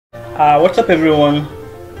What's up everyone,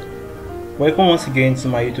 welcome once again to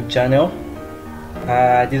my YouTube channel.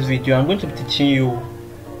 This video I'm going to be teaching you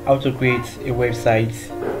how to create a website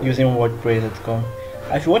using wordpress.com.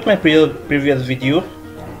 If you watched my previous video,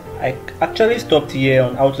 I actually stopped here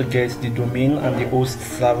on how to get the domain and the host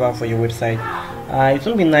server for your website. It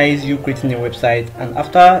would be nice you creating a website, and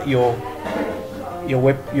after your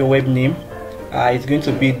web name, it's going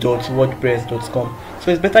to be .wordpress.com. So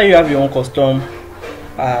it's better you have your own custom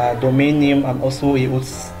domain name and also a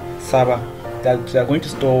host server that you are going to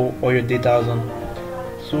store all your data on.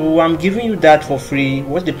 So I'm giving you that for free.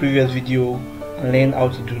 Watch the previous video and learn how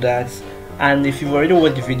to do that. And if you've already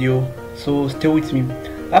watched the video, so stay with me.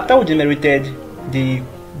 After we generated the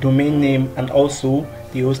domain name and also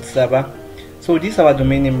the host server, so this is our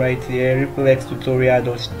domain name right here,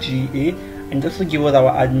 reflextutorial.ga, and also give us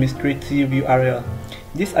our administrative URL.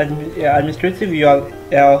 This administrative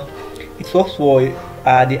URL, it works for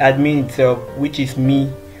the admin itself, which is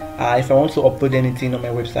me. If I want to upload anything on my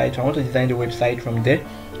website, I want to design the website from there,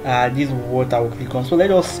 this is what I will click on. So let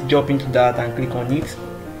us jump into that and click on it.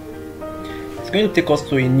 It's going to take us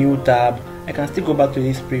to a new tab. I can still go back to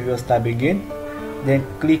this previous tab again, then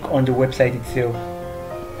click on the website itself.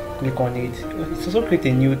 Click on it. It's also create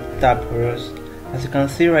a new tab for us. As you can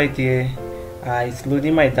see right here, it's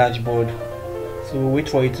loading my dashboard, so wait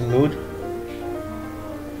for it to load.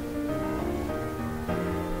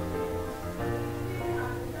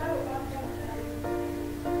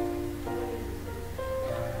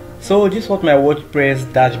 So this is what my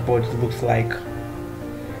WordPress dashboard looks like,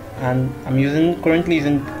 and I'm currently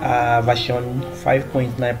using version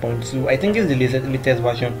 5.9.2. I think it's the latest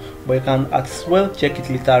version, but you can as well check it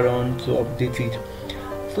later on to update it.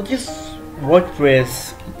 So this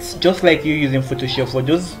WordPress, it's just like you using Photoshop. For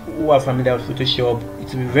those who are familiar with Photoshop,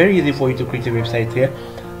 it will be very easy for you to create a website here.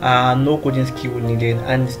 No coding skill needed,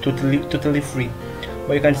 and it's totally free.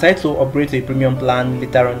 But you can decide to upgrade to a premium plan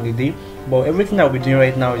later on in the day. But everything I'll be doing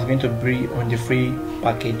right now is going to be on the free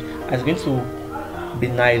package. It's going to be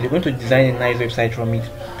nice. We're going to design a nice website from it.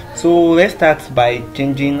 So let's start by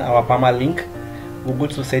changing our permalink. We'll go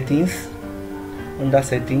to settings. Under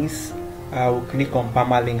settings, I will click on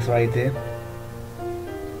permalinks right there.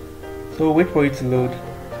 So wait for it to load.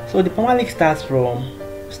 So the permalink starts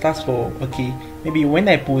for okay, maybe when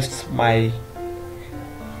I post my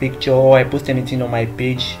picture or I post anything on my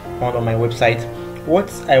page or on my website,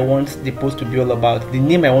 what I want the post to be all about, the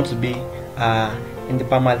name I want to be in the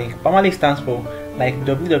permalink. Permalink stands for like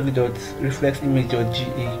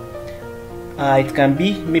www.refleximage.ga. It can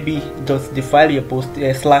be maybe the file you post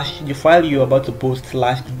slash the file you're about to post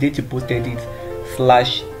slash the date you posted it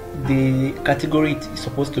slash the category it is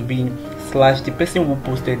supposed to be in slash the person who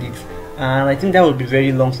posted it. And I think that would be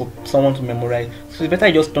very long for someone to memorize, so it's better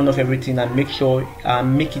you just turn off everything and make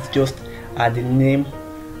it just the name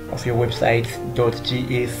of your website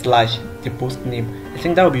 .ga slash the post name. I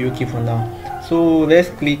think that will be okay for now. So let's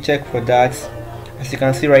click check for that. As you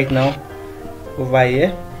can see right now over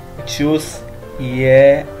here, it shows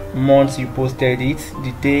year, month you posted it,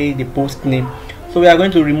 the day, the post name. So we are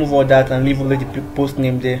going to remove all that and leave only the post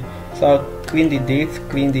name there. So I'll clean the date,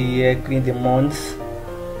 clean the year, clean the months,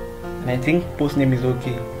 and I think post name is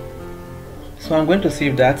okay. So I'm going to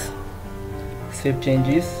save that, save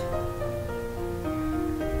changes.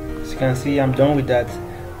 As you can see, I'm done with that.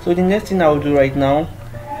 So the next thing I'll do right now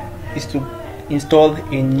is to install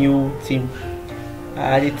a new theme.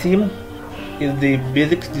 The theme is the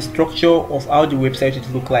structure of how the website should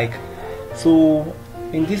look like. So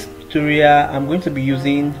in this tutorial, I'm going to be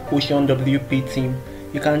using Ocean WP theme.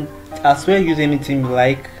 You can as well use any theme you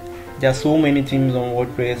like. There are so many themes on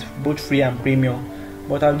WordPress, both free and premium,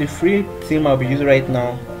 but the free theme I'll be using right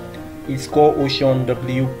now is called Ocean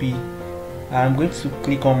WP. I'm going to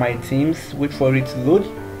click on my themes, wait for it to load,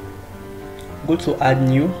 go to add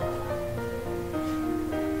new,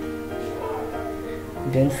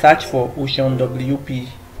 then search for Ocean WP.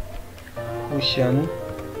 Ocean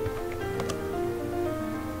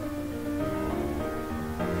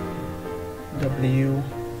WP.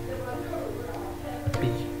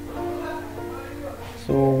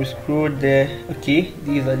 So we scroll there. Okay,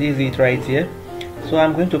 this is it right here. So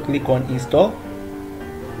I'm going to click on install.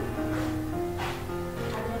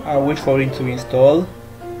 I'll wait for it to install.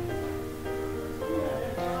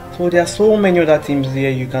 So there are so many other themes here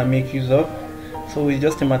you can make use of, so it's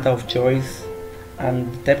just a matter of choice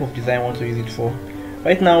and the type of design I want to use it for.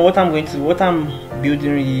 Right now what I'm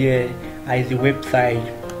building here is a website,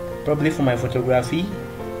 probably for my photography,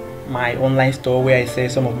 my online store where I sell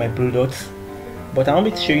some of my products, but I won't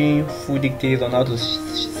be showing you full details on how to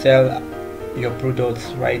sell your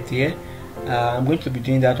products right here. I'm going to be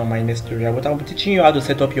doing that on my next tutorial, but I'll be teaching you how to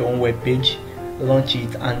set up your own web page, launch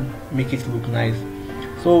it and make it look nice.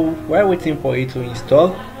 So while waiting for it to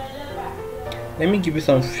install, let me give you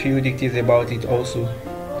some few details about it also.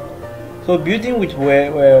 So building with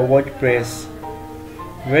WordPress,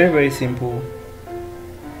 very simple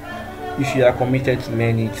if you are committed to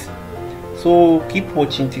learn it. So keep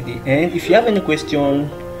watching till the end. If you have any question,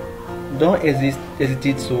 don't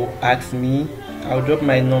hesitate to ask me. I'll drop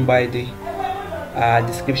my number in the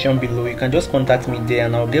description below. You can just contact me there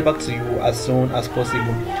and I'll get back to you as soon as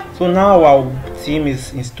possible. So now our theme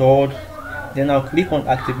is installed, then I'll click on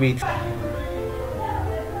activate.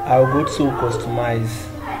 I'll go to customize.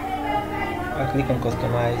 I'll click on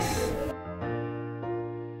customize.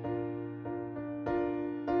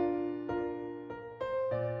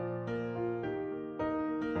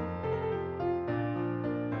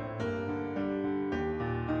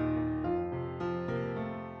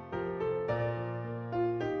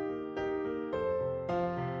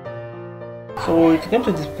 So it's going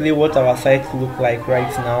to display what our site look like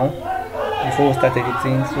right now before we start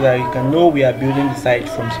editing, so that you can know we are building the site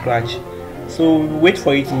from scratch. So wait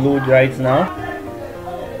for it to load right now.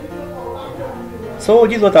 So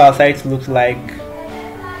this is what our site looks like.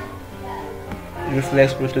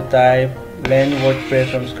 Reflex prototype, learn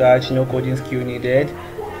WordPress from scratch, no coding skill needed.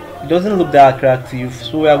 It doesn't look that attractive,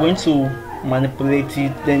 so we are going to manipulate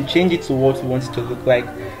it, then change it to what we want it to look like.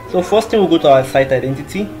 So first thing, we'll go to our site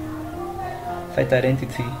identity. Site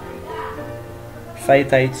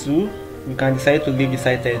title. We can decide to leave the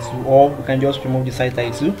site title, or we can just remove the site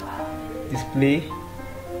title. Display,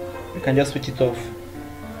 we can just switch it off.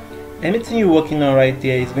 Anything you're working on right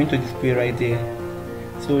there is going to display right there,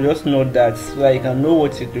 so just note that so that you can know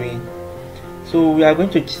what you're doing. So we are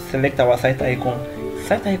going to select our site icon.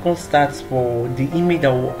 Site icon starts for the image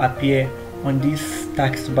that will appear on this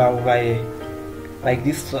text bar over here, like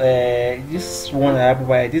this one I have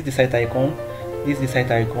over here. This is the site icon. This is the site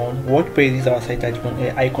icon. WordPress is our site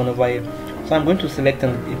icon over here. So I'm going to select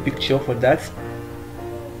a picture for that.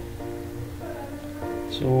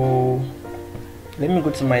 So let me go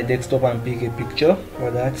to my desktop and pick a picture for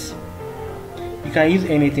that. You can use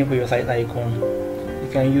anything for your site icon. You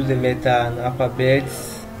can use a letter, an alphabet,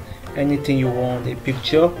 anything you want, a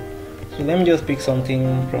picture. So let me just pick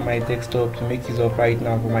something from my desktop to make this up right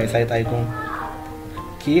now for my site icon.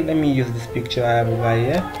 Okay, let me use this picture I have over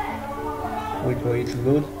here. Wait for it to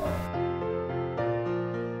load.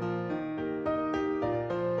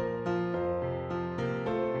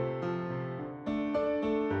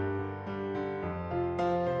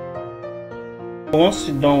 Once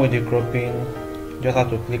you're done with the cropping, you just have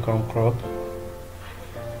to click on crop.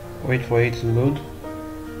 Wait for it to load.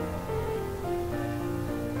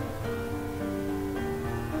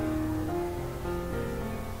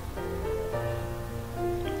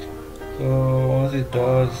 So once it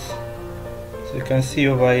does, so you can see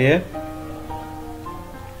over here,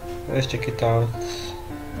 let's check it out.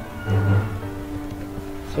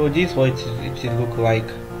 So this is what it will look like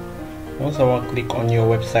once I want to click on your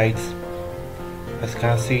website. As you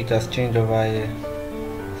can see, it has changed over here.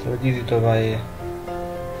 So this is it over here.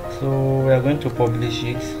 So we are going to publish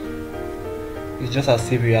it. It's just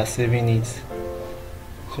as if we are saving it.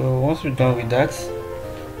 So once we're done with that,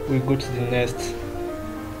 we go to the next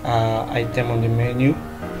item on the menu.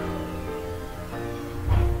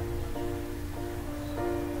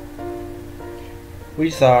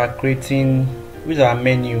 Which is our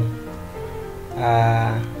menu. We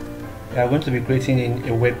are going to be creating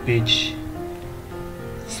a web page.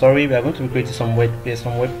 Sorry, we are going to be creating some web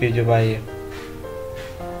page over here,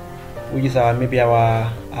 which is maybe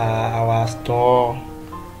our store,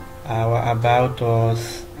 our about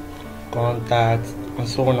us, contact, and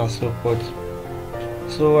so on and so forth.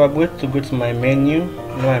 So I'm going to go to my menu.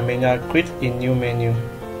 I'll create a new menu.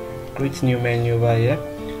 Create new menu over here.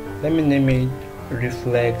 Let me name it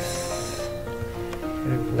reflex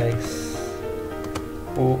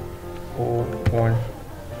 001.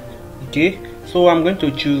 Okay, so I'm going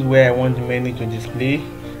to choose where I want the menu to display.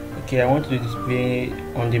 Okay, I want to display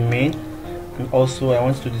on the main, and also I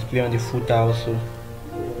want to display on the footer also.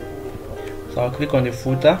 So I'll click on the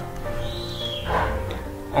footer,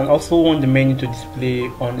 and also want the menu to display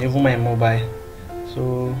on even my mobile.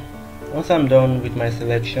 So once I'm done with my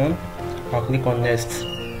selection, I'll click on next.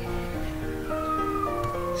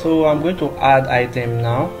 So I'm going to add item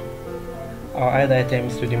now. I'll add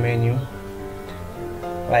items to the menu,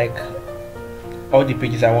 like all the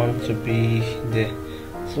pages I want to be there.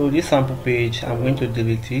 So this sample page, I'm going to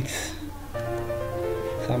delete it.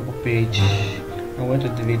 Sample page, I'm going to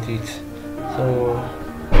delete it. So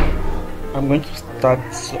I'm going to start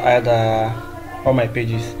to add all my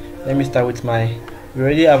pages. Let me start with we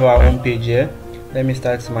already have our own page here. Let me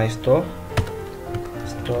start my store,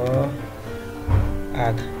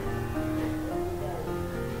 add.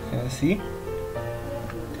 You can see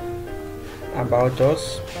about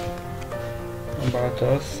us. I'm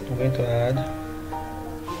going to add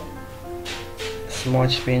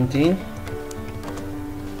smudge painting.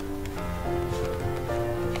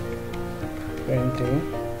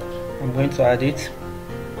 I'm going to add it.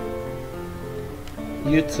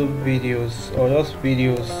 YouTube videos, or just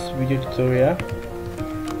video tutorial.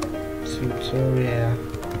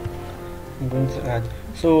 I'm going to add.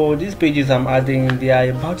 So these pages I'm adding, they are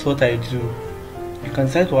about what I do. You can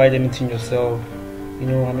decide to add anything yourself. You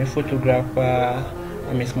know, I'm a photographer,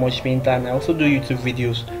 I'm a smudge painter, and I also do YouTube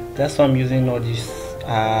videos. That's why I'm using all this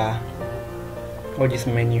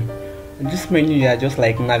menu. In this menu, are just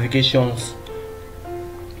like navigations.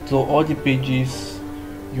 So all the pages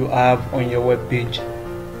you have on your web page.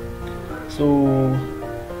 So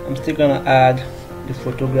I'm still gonna add the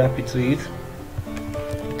photography to it.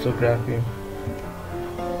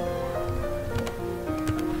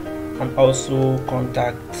 And also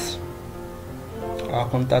contacts. Our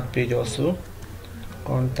contact page also.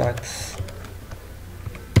 Contacts.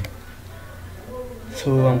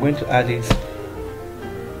 So I'm going to add it.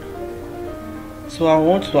 So I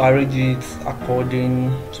want to arrange it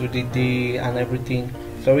according to the day and everything.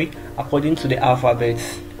 Sorry, according to the alphabet.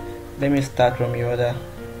 Let me start from the order.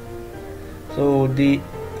 So the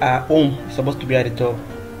home is supposed to be at the top,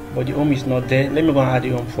 but the home is not there. Let me go and add the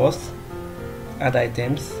home first. Add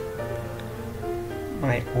items.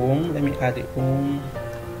 My home. Let me add the home.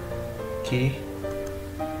 Okay.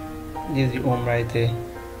 This is the home right there.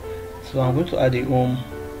 So I'm going to add the home.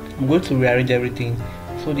 I'm going to rearrange everything.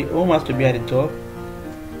 So the home has to be at the top.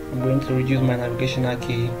 I'm going to reduce my navigational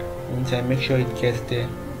key until I make sure it gets there.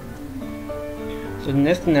 So the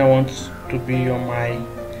next thing I want to be on my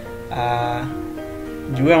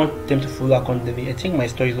the way I want them to follow accordingly. I think my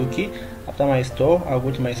store is okay. After my store, I'll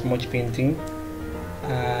go to my smudge painting,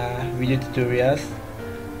 video tutorials,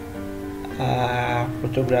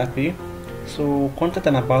 photography. So contact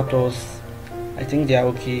and about us, I think they are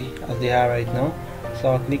okay as they are right now. So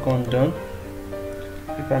I'll click on done.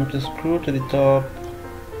 If I'm to scroll to the top,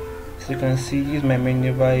 so you can see use my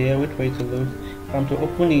menu bar here. Wait for it to load. If I'm to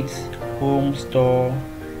open it, home, store,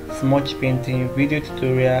 smudge painting, video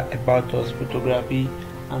tutorial, about us, photography,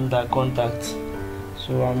 and contact.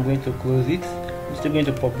 So I'm going to close it. I'm still going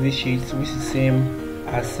to publish it, which is the same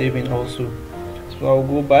as saving also. So I'll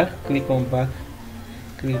go back, click on back,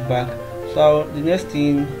 click back. So the next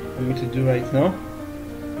thing for me to do right now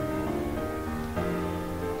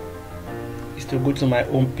is to go to my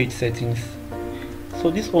home page settings. So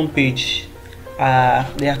this home page,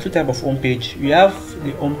 there are two types of home page. You have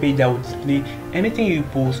the home page that will display anything you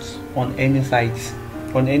post on any site,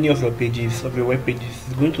 on any of your pages, of your web pages.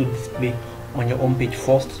 It's going to display on your home page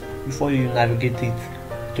first before you navigate it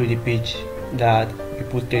to the page that you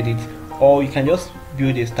posted it. Or you can just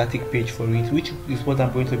build a static page for it, which is what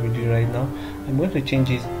I'm going to be doing right now. I'm going to change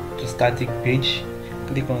it to static page.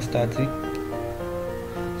 Click on static.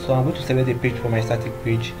 So I'm going to select a page for my static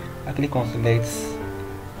page. I click on select,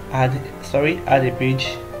 add a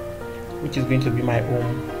page, which is going to be my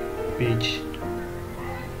home page.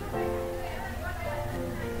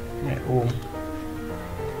 My home.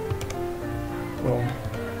 So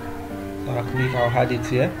I'll add it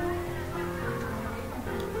here.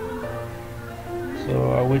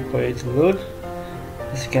 So I'll wait for it to load.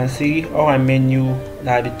 As you can see, all our menu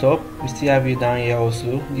at the top, we still have it down here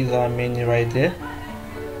also. This is our menu right there.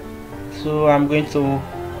 So I'm going to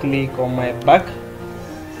click on my back.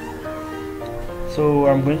 So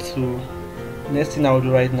I'm going to, next thing I'll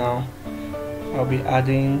do right now, I'll be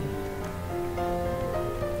adding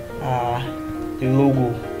the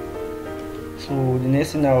logo. So the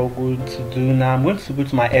next thing I'm going to do now, I'm going to go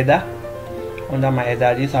to my header. Under my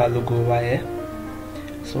header, this is our logo over here.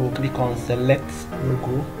 So click on select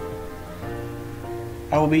logo.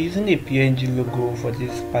 I will be using a PNG logo for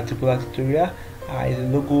this particular tutorial. It's a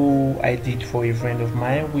logo I did for a friend of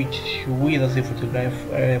mine, who is also a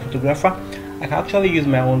photographer. I can actually use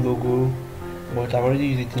my own logo, but I've already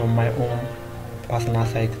used it on my own personal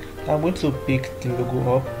site. So I'm going to pick the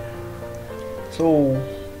logo up. So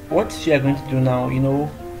what you are going to do now,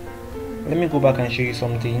 let me go back and show you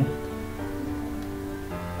something.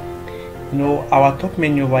 Our top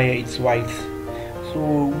menu over here is white.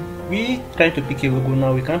 So we trying to pick a logo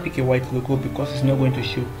now. We can't pick a white logo because it's not going to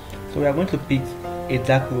show. So we are going to pick a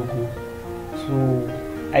dark logo.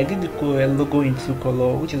 So I did the logo in two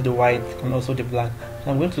color, which is the white and also the black.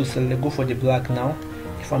 So I'm going to go for the black now.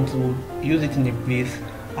 If I'm to use it in a place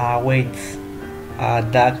where it's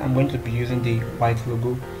dark, I'm going to be using the white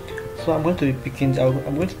logo. So I'm going to be picking.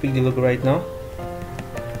 I'm going to pick the logo right now.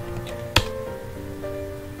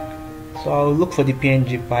 So I'll look for the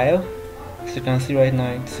PNG file. As you can see right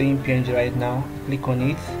now, it's saying PNG right now. Click on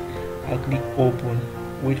it. I'll click open.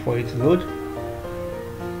 Wait for it to load.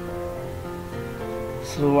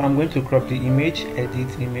 So I'm going to crop the image,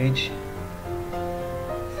 edit image.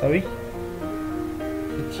 Sorry.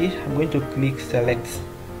 Okay, I'm going to click select.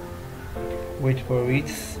 Wait for it.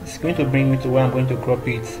 It's going to bring me to where I'm going to crop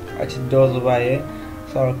it, as it does over here.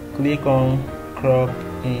 So I'll click on crop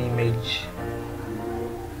image.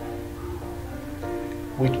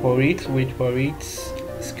 Wait for it.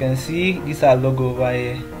 As you can see, this is our logo over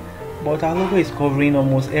here, but our logo is covering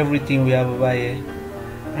almost everything we have over here,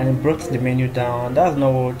 and it brought the menu down. That's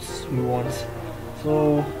not what we want.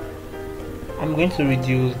 So I'm going to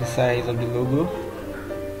reduce the size of the logo.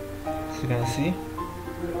 As you can see,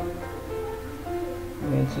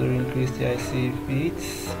 I'm going to increase the IC fit.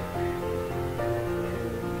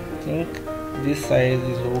 I think this size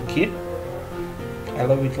is okay. I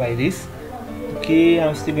love it like this. Okay,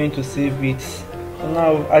 I'm still going to save it. So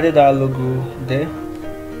now I've added our logo there.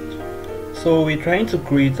 So we're trying to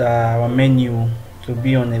create our menu to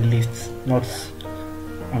be on a list, not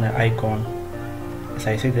on an icon, as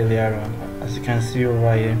I said earlier on, as you can see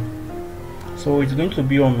over here. So it's going to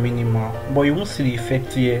be on minimal, but you won't see the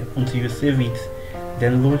effect here until you save it,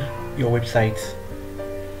 then load your website.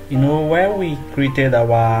 You know, where we created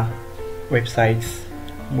our websites,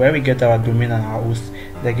 where we get our domain and our host,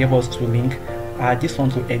 they gave us two links. This one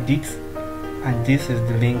to edit, and this is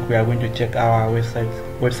the link we are going to check how our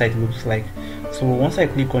website looks like. So once I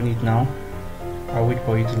click on it now, I'll wait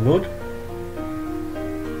for it to load.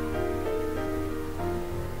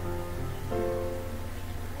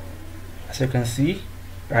 As you can see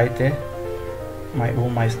right there, my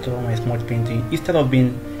home, my store, my smart painting, instead of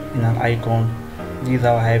being in an icon, this is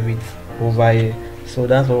how I have it over here. So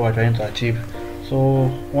that's what we're trying to achieve. So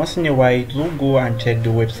once in a while, do go and check the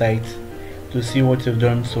website to see what you've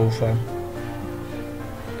done so far.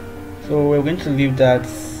 So we're going to leave that,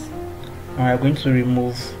 and we're going to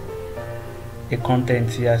remove the content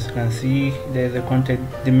here. As you can see, there's a content,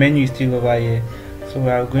 the menu is still over here, so we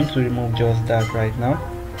are going to remove just that right now.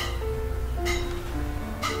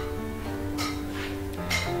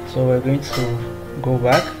 So we're going to go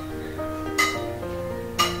back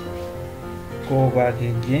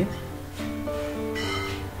again,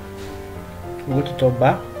 go to top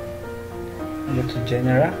bar, go to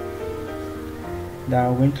general, then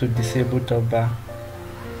I'm going to disable top bar.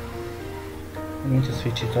 I'm going to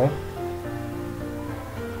switch it off.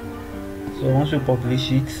 So once we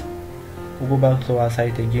publish it, we'll go back to our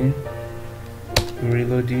site again,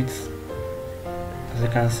 reload it. As you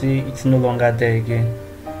can see, it's no longer there again.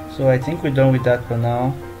 So I think we're done with that for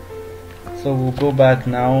now. So we'll go back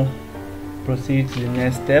now, proceed to the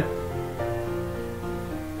next step,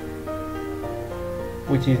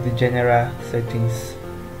 which is the general settings.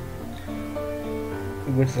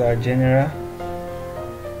 We go to our general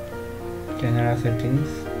settings,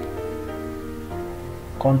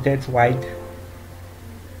 content wide.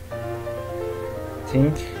 I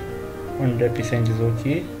think 100% is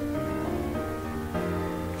okay.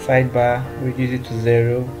 Sidebar, reduce it to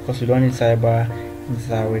 0 because we don't need sidebar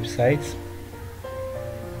in our website.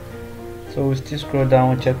 So we still scroll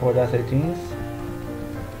down, check other settings.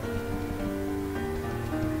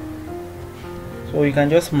 So you can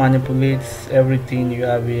just manipulate everything you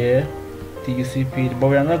have here, TCP, but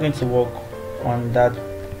we are not going to work on that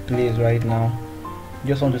place right now.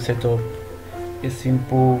 Just want to set up a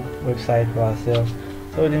simple website for ourselves.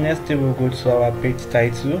 So the next step, we'll go to our page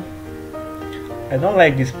title. I don't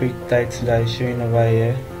like this page title that is showing over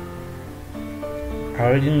here. I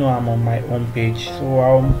already know I'm on my own page, so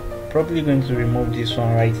I'm probably going to remove this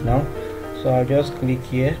one right now. So I'll just click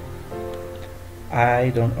here,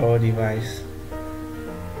 hide on all device.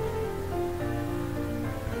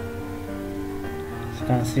 As you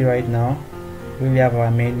can see right now, we have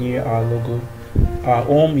our menu, our logo. Our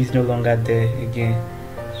home is no longer there again,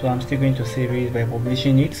 so I'm still going to save it by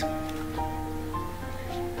publishing it.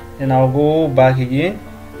 Then I'll go back again,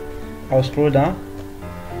 I'll scroll down,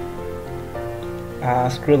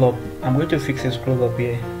 scroll up. I'm going to fix a scroll up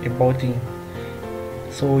here, a button,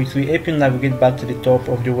 so it will help you navigate back to the top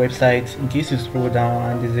of the website in case you scroll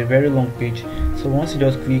down and there's a very long page. So once you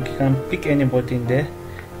just click, you can pick any button there,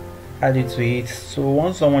 add it to it. So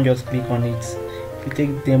once someone just click on it, you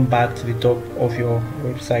take them back to the top of your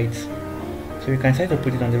website. So you can try to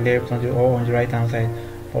put it on the left or on the right hand side,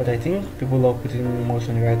 but I think people love putting most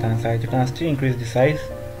on the right hand side. You can still increase the size.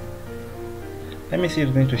 Let me see if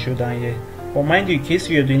it's going to show down here. But mind you, in case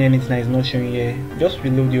you're doing anything that is not showing here, just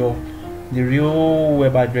reload the real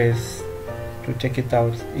web address to check it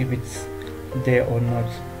out if it's there or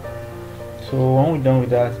not. So when we're done with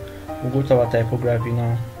that, we'll go to our typography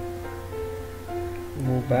now.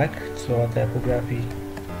 Go back to our typography.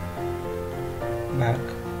 Back.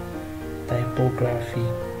 Typography.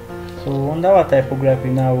 So under our typography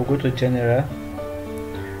now, we'll go to general.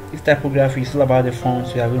 This typography is all about the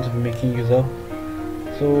fonts we are going to be making use of.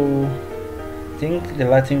 So I think the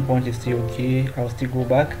Latin font is still okay. I'll still go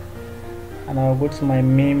back and I'll go to my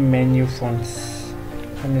main menu fonts.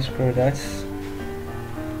 Let me scroll that.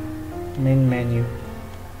 Main menu.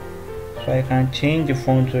 So I can change the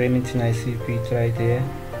font to anything I see fit right there.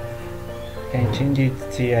 I can change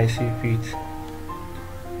it till I see fit.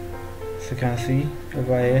 As you can see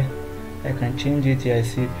over here, I can change it till I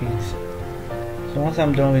see fit. So once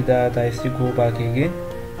I'm done with that, I still go back again.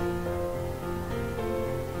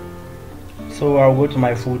 So I'll go to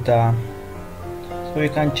my footer. So you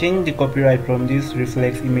can change the copyright from this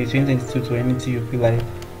reflex image 2022 to anything you feel like.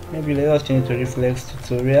 Maybe let us change it to reflex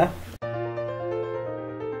tutorial.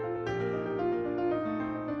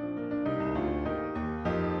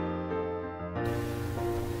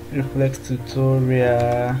 Reflex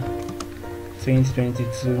tutorial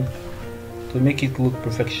 2022 to make it look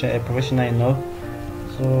professional enough.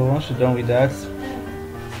 So once you're done with that,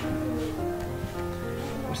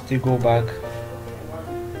 we still go back,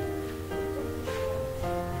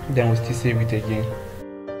 then we still save it again.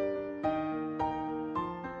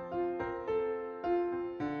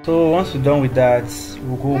 So once we're done with that,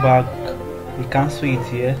 we'll go back, we cancel it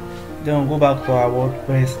here, then we'll go back to our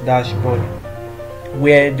WordPress dashboard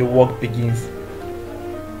where the work begins.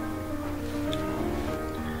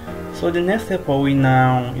 So the next step for we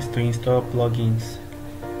now is to install plugins.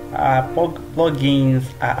 Plugins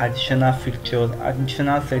are additional features,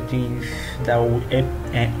 additional settings that will help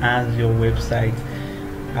enhance your website.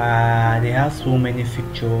 They have so many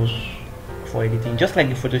features for editing. Just like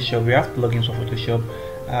the Photoshop, we have plugins for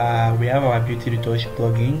Photoshop. We have our beauty retouch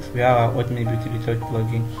plugins, we have our ultimate beauty retouch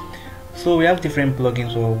plugin. So we have different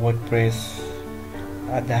plugins for WordPress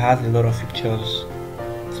that has a lot of features.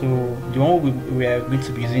 So the one we are going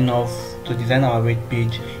to be using to design our web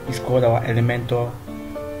page is called our Elementor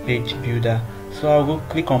page builder. So I'll go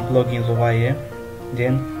click on plugins over here,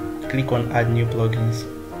 then click on add new plugins.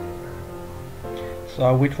 So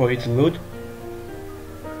I'll wait for it to load.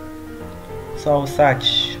 So I'll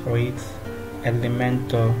search for it,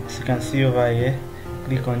 Elementor. As you can see over here,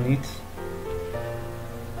 click on it,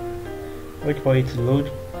 wait for it to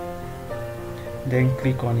load, then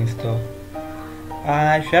click on install.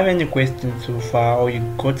 If you have any questions so far or you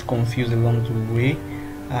got confused along the way,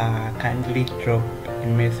 kindly drop a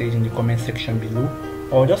message in the comment section below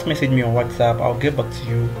or just message me on WhatsApp. I'll get back to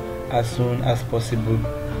you as soon as possible.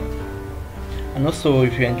 And also,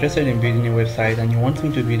 if you're interested in building a website and you want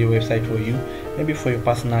me to build a website for you, maybe for your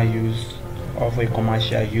personal use or for a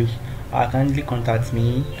commercial use, kindly contact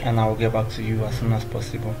me and I'll get back to you as soon as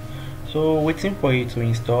possible. So waiting for it to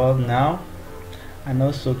install now. And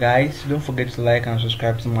also guys, don't forget to like and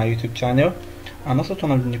subscribe to my YouTube channel, and also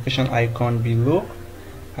turn on the notification icon below.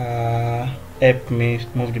 Help me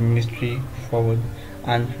move the ministry forward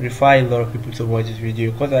and refer a lot of people to watch this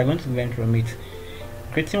video, because they're going to learn from it.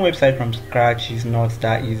 Creating a website from scratch is not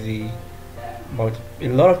that easy, but a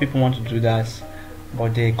lot of people want to do that,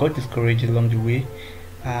 but they got discouraged along the way,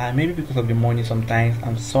 maybe because of the money sometimes,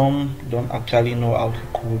 and some don't actually know how to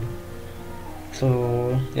code.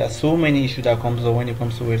 So there are so many issues that comes up when it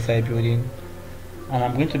comes to website building, and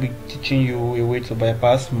I'm going to be teaching you a way to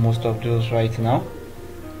bypass most of those right now.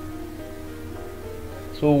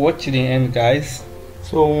 So watch to the end guys.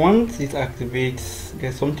 So once it activates,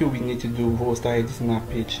 there's something we need to do before we start editing our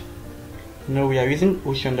page. We are using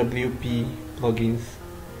Ocean WP plugins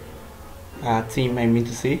theme, I mean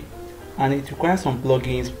to say, and it requires some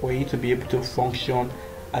plugins for it to be able to function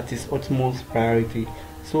at its utmost priority.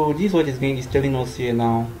 So this is what is telling us here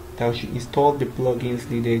now, that we should install the plugins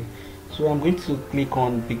needed. So I'm going to click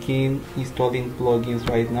on begin installing plugins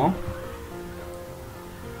right now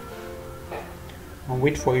and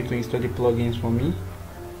wait for it to install the plugins for me.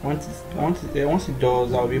 Once it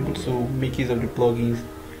does, I'll be able to make use of the plugins.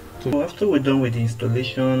 So after we're done with the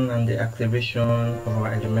installation and the activation of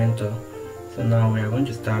our Elementor, so now we are going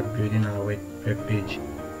to start building our web page.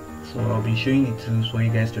 So I'll be showing you tools for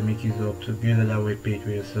you guys to make use of to build that web page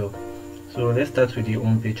for yourself. So let's start with the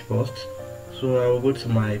home page first. So I will go to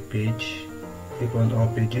my page, click on all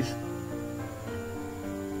pages,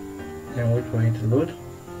 then wait for it to load.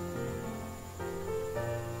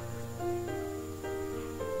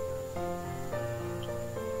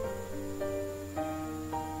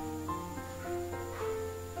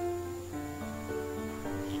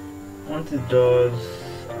 Once it does,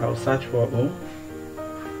 I'll search for home,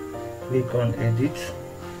 click on edit,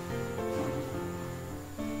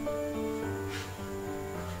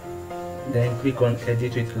 then click on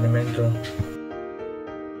edit with Elementor.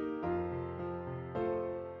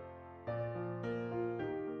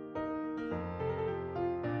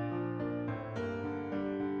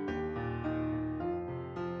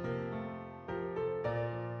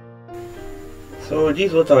 So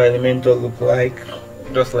this is what our Elementor look like,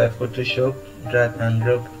 just like Photoshop, drag and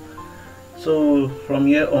drop. So from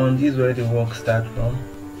here on, this is where the work starts from.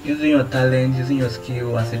 Using your talent, using your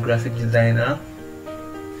skill as a graphic designer.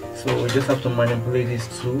 So we just have to manipulate these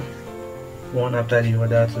two, one after the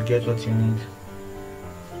other, to get what you need.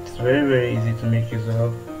 It's very easy to make use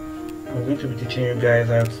of. I'm going to be teaching you guys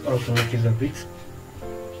how to make use of it.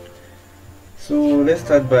 So let's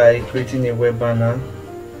start by creating a web banner.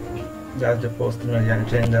 That's the first thing on the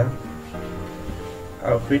agenda.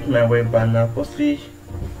 I'll create my web banner. Firstly,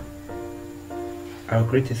 I'll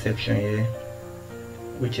create a section here,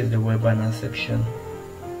 which is the web banner section.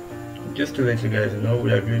 Just to let you guys know,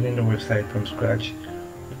 we are building the website from scratch.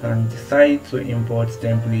 You can decide to import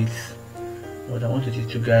templates, but I want to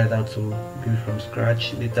teach you guys how to build from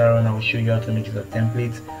scratch. Later on, I will show you how to make use of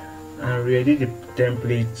templates and re-edit the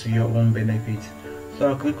template to your own benefit. So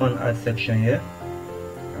I'll click on add section here.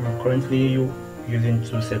 I'm currently using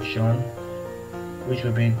two sections, which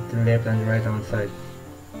will be the left and the right hand side.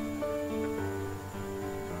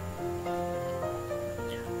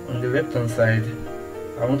 On the left hand side,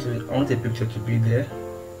 I want a picture to be there,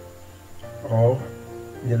 or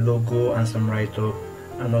the logo and some write-up,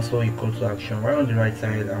 and also a call to action. While on the right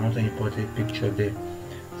side, I want to import a picture there.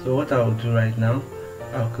 So what I will do right now,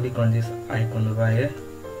 I'll click on this icon over here.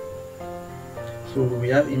 So we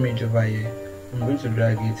have image over here. I'm going to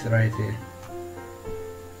drag it right here,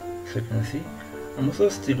 so you can see. I'm also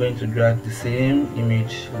still going to drag the same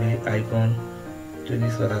image icon to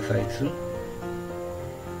this other side too.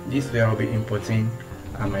 This way I'll be importing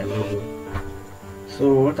my logo.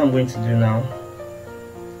 So what I'm going to do now,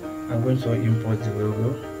 I'm going to import the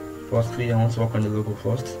logo. Firstly, I want to work on the logo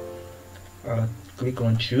first. I'll click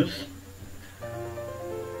on choose.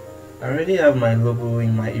 I already have my logo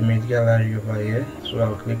in my image gallery over here, so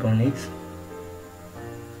I'll click on it.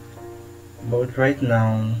 But right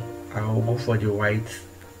now I'll go for the white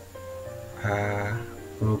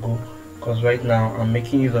logo, because right now I'm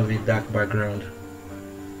making use of a dark background.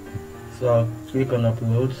 So I'll click on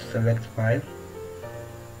upload, select file,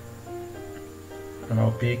 and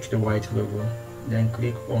I'll pick the white logo, then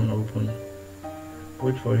click on open.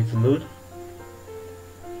 Wait for it to load.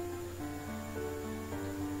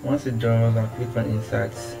 Once it does, I'll click on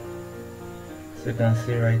insert. So you can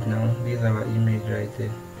see right now, this is our image right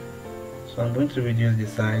there. So I'm going to reduce the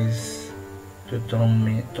size to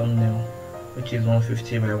thumbnail, which is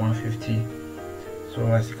 150 by 150. So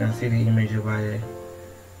as you can see the image over here.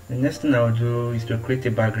 The next thing I'll do is to create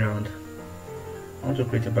a background. I want to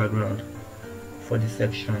create a background for this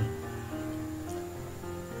section.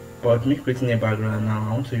 But me creating a background now,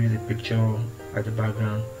 I want to use a picture as the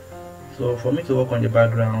background. So for me to work on the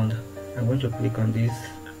background, I'm going to click on this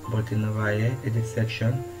button over here, edit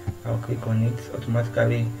section. I'll click on it.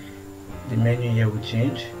 Automatically the menu here will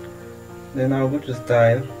change. Then I'll go to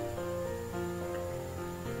style,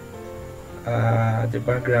 the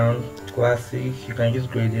background classic. You can use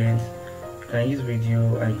gradient, you can use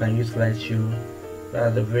video, and you can use slideshow.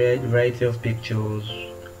 That's a variety of pictures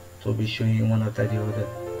to be showing one after the other.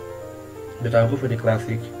 But I'll go for the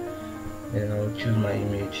classic, then I'll choose my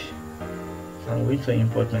image. So I'm going to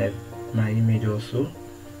import my image also.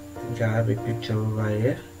 I think I have a picture over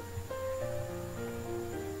here.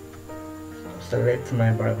 Select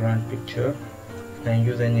my background picture. I can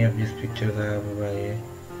use any of these pictures I have over here,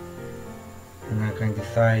 and I can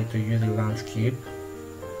decide to use a landscape.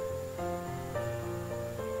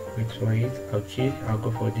 Wait for it. Okay, I'll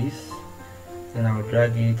go for this. Then I'll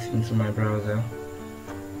drag it into my browser.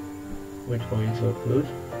 Wait for it to upload.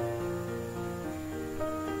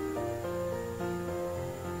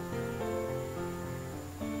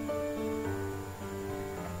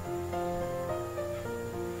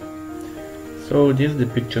 So this is the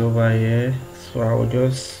picture over here. So I will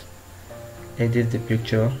just edit the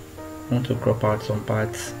picture. I want to crop out some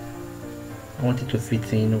parts. I want it to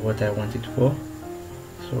fit in what I want it for.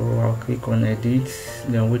 So I'll click on edit,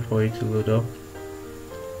 then wait for it to load up.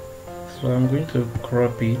 So I'm going to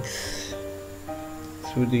crop it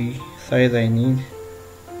to the size I need.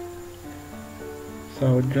 So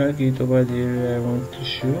I'll drag it over the area I want to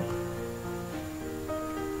show.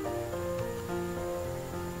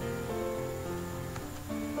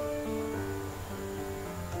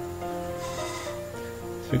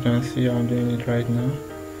 So you can see how I'm doing it right now.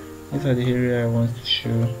 These are the area I want to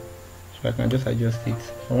show, so I can just adjust it.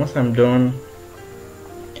 So once I'm done,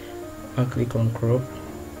 I'll click on crop,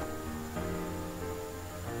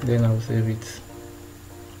 then I'll save it.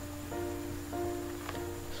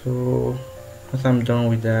 So once I'm done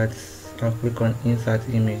with that, I'll click on insert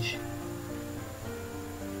image.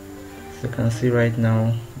 So you can see right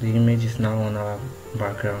now the image is now on our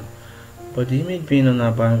background, but the image being on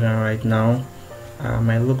our background right now,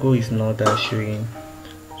 my logo is not that showing,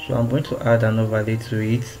 so I'm going to add an overlay to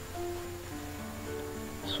it.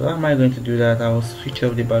 So how am I going to do that? I'll switch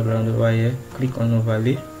off the background over here, click on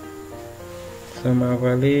overlay. So my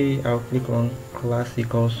overlay, I'll click on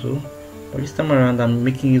classic also, but this time around I'm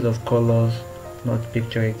making use of colors, not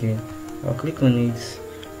picture again. I'll click on it,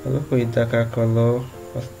 I'll look for a darker color.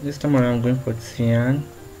 This time around I'm going for cyan,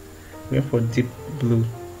 going for deep blue.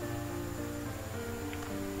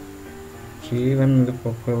 Okay, let me look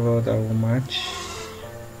for color that will match.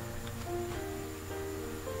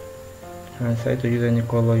 And decide to use any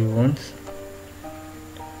color you want.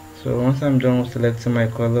 So once I'm done with selecting my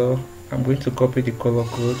color, I'm going to copy the color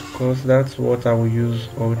code because that's what I will use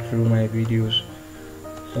all through my videos.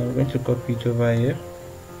 So I'm going to copy it over here,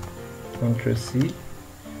 Ctrl C.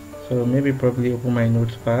 So maybe probably open my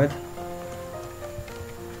notepad,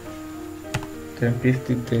 then paste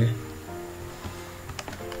it there.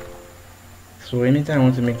 So anytime I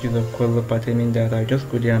want to make use of color patterning that, I'll just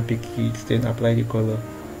go there and pick it, then apply the color.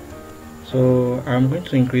 So I'm going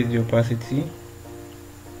to increase the opacity,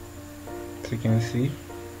 so you can see.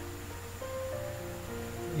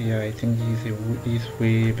 Yeah, I think this is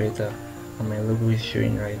way better, and my logo is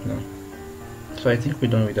showing right now. So I think we're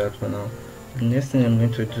done with that for now. The next thing I'm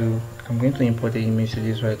going to do, I'm going to import the image to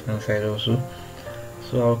this right hand side also.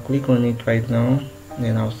 So I'll click on it right now,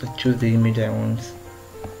 then I'll choose the image I want.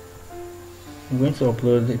 I'm going to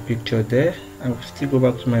upload the picture there. I'll still go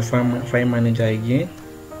back to my file manager again.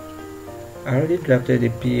 I already drafted a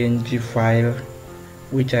PNG file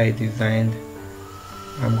which I designed.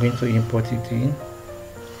 I'm going to import it in.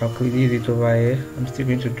 I'll click it over here. I'm still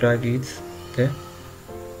going to drag it there.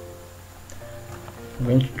 I'm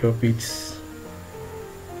going to drop it,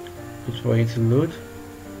 wait for it to load.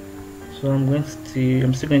 So I'm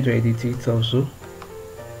still going to edit it also.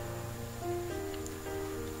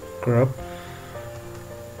 Crop.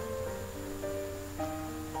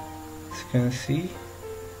 As you can see,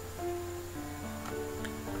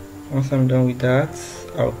 once I'm done with that,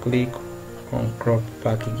 I'll click on crop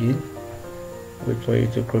back again, wait for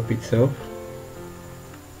it to crop itself,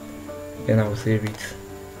 then I'll save it.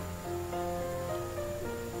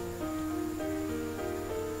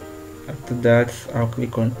 After that, I'll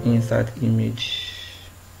click on insert image.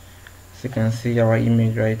 So you can see our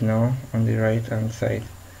image right now on the right hand side.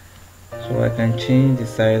 So I can change the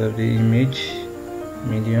size of the image,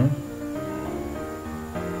 medium,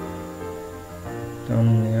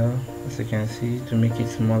 thumbnail, as you can see, to make it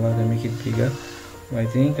smaller, to make it bigger. I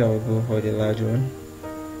think I will go for the large one.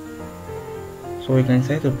 So you can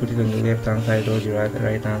decide to put it on the left hand side or the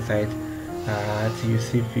right hand side till you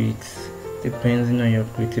see fit, depending on your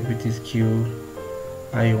creativity skill,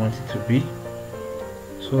 how you want it to be.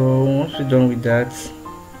 So once we're done with that,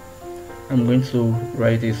 I'm going to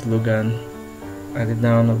write a slogan at the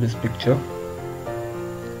down of this picture.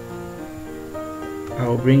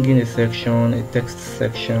 I'll bring in a section, a text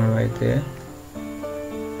section right there.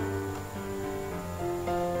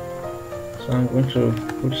 So I'm going to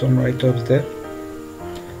put some write-ups there.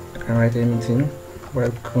 I can write anything.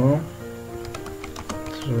 Welcome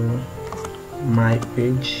to my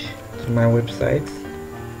page, to my website.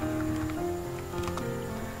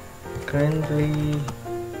 Kindly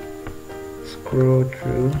scroll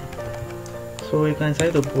through. So you can try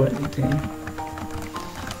to put anything.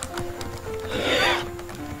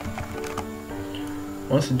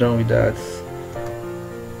 Once you're done with that,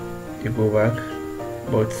 you go back.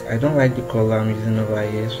 But I don't like the color I'm using over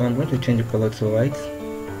here, so I'm going to change the color to white.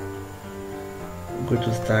 Go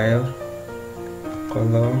to style,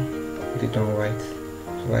 color, put it on white,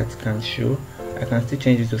 so light can show. I can still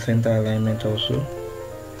change it to center alignment also.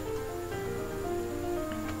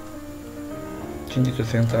 Change it to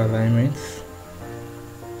center alignment,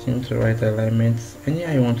 change to right alignment,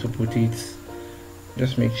 anywhere you want to put it.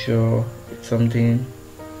 Just make sure it's something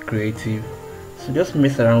creative. So just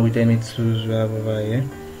mess around with any tools you have over here.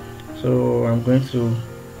 So I'm going to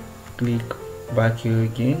click back here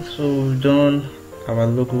again. So we've done our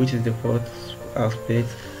logo, which is the fourth aspect,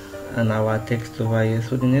 and our text over here.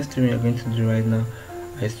 So the next thing we are going to do right now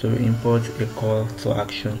is to import a call to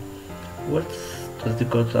action. What does the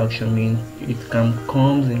call to action mean? It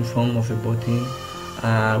comes in form of a button,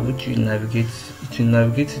 which you navigate. It will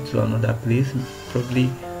navigate you to another place, probably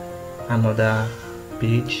another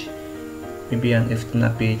page, maybe an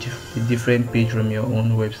external page, a different page from your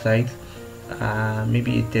own website,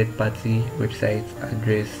 maybe a third-party website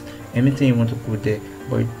address, anything you want to put there,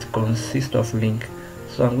 but it consists of link.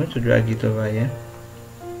 So I'm going to drag it over here,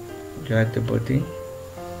 drag the button,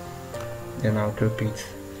 then I'll drop it.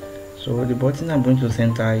 So the button, I'm going to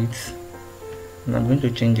center it, and I'm going to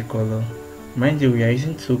change the color. Mind you, we are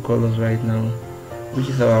using two colors right now, which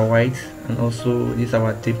is our white, and also this is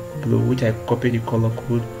our deep blue, which I copied the color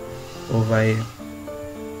code over here.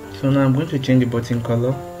 So now I'm going to change the button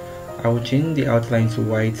color. I will change the outline to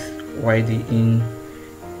white, while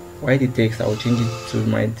the text I will change it to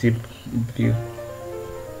my deep blue.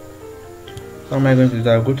 So how am I going to do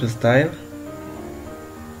that? I'll go to style,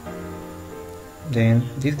 then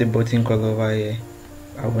this is the button color over here.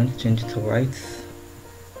 I want to change it to white.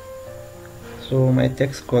 So my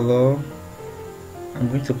text color, I'm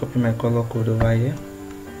going to copy my color code over here,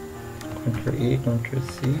 Ctrl A, Ctrl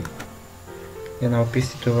C, then I'll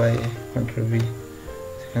paste it over here, Ctrl V. As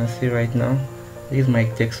you can see right now, this is my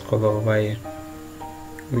text color over here,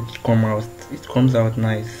 which comes out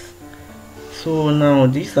nice. So now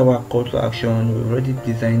this is our call to action. We've already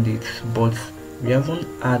designed it, but we haven't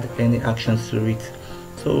add any actions to it.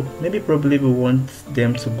 So maybe probably we want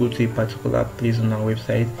them to go to a particular place on our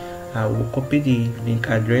website. I will copy the link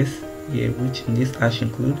address here, which in this hash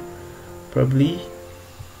include probably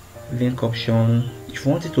link option if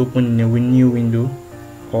you want it to open in a new window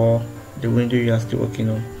or the window you are still working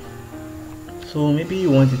on. So maybe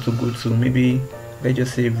you want it to go to, maybe let's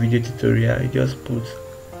just say video tutorial. You just put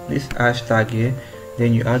this hashtag here,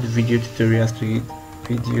 then you add video tutorials to it,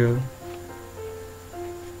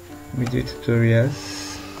 video tutorials,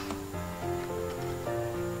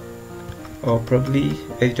 or probably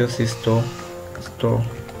let's just say store.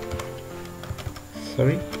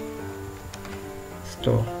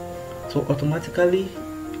 So automatically,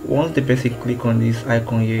 once the person click on this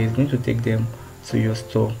icon here, it's going to take them to your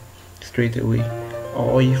store straight away.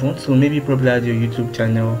 Or if you want to, maybe probably add your YouTube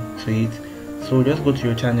channel to it. So just go to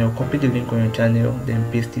your channel, copy the link on your channel, then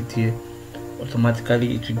paste it here.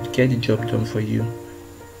 Automatically, it will get the job done for you.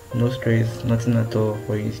 No stress, nothing at all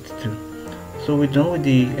for you to do. So we're done with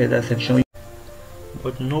the header section.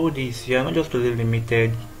 But know this, you are not just really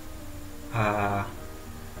limited to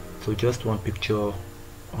just one picture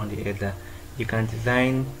on the header. You can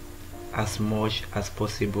design as much as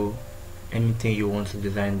possible, anything you want to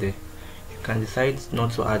design there. You can decide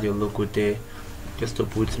not to add your logo there, just to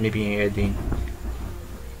put maybe in heading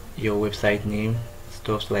your website name,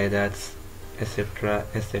 stuff like that, etc,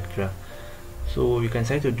 etc. So you can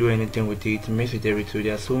try to do anything with it, mess with everything.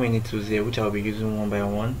 There are so many tools here which I'll be using one by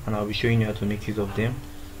one, and I'll be showing you how to make use of them.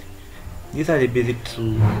 These are the basic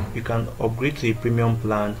tools. You can upgrade to a premium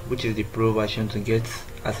plan, which is the pro version, to get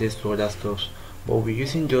access to other stuff, but we're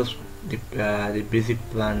using just the basic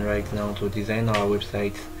plan right now to design our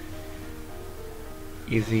website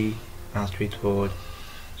easy and straightforward.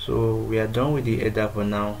 So we are done with the header for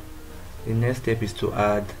now. The next step is to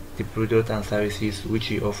add the product and services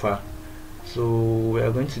which we offer. So we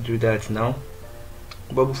are going to do that now,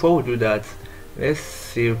 but before we do that, let's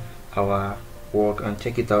save our work and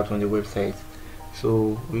check it out on the website.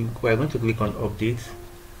 So we are going to click on update.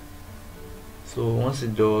 So once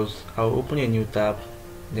it does, I'll open a new tab,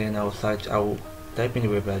 then I'll type in the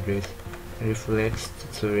web address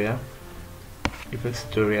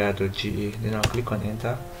reflextutorial.ga, then I'll click on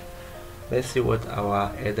enter. Let's see what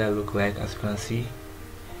our header look like. As you can see,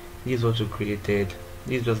 this is what we created.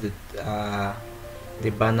 This is just the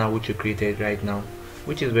banner which we created right now,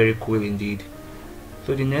 which is very cool indeed.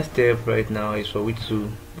 So the next step right now is for we to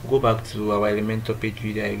go back to our Elementor page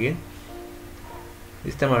video again.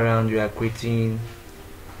 This time around we are creating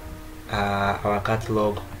our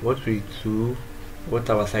catalog, what we do, what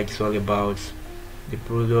our site is all about, the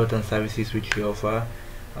product and services which we offer.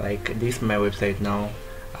 Like this is my website now.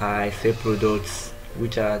 I sell products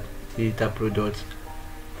which are digital products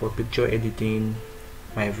for picture editing,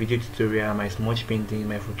 my video tutorial, my smudge painting,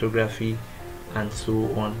 my photography, and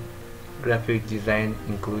so on, graphic design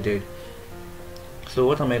included. So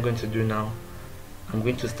what am I going to do now? I'm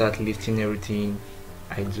going to start listing everything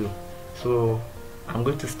I do. So I'm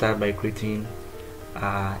going to start by creating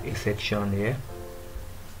a section here.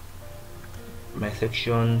 My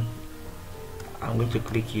section, I'm going to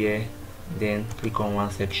click here, then click on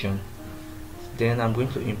one section. Then I'm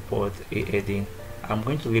going to import a heading. I'm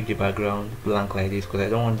going to leave the background blank like this because I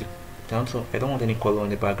don't want any color on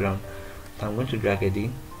the background. So I'm going to drag it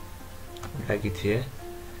in, drag it here,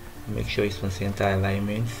 make sure it's on center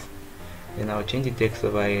alignment. Then I'll change the text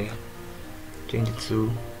over here, change it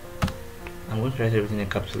to, I'm going to write everything in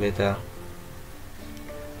capital letter.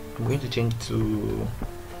 I'm going to change it to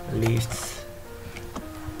lists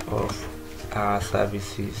of our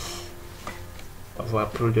services, of our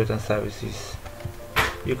product and services.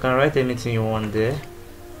 You can write anything you want there,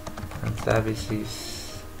 and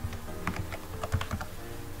services.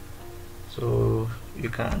 So you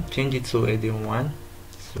can change it to heading 1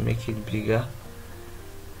 to make it bigger.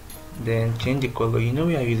 Then change the color. You know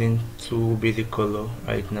we are using two basic color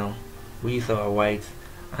right now. We use our white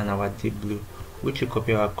and our deep blue, which will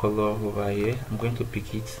copy our color over here. I'm going to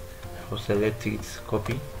pick it, I'll select it,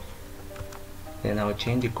 copy, then I'll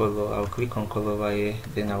change the color. I'll click on color over here,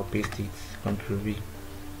 then I'll paste it, Ctrl V.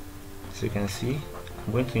 So you can see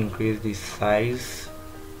I'm going to increase this size.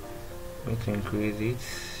 I'm going to increase it.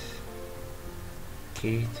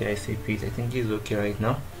 Okay, till I see it. I think it's okay right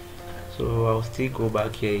now. So I'll still go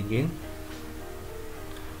back here again,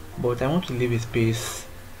 but I want to leave a space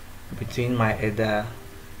between my header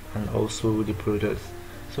and also the product.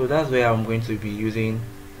 So that's where I'm going to be using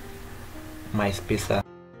my spacer.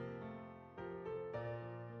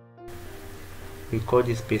 We call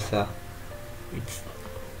this spacer.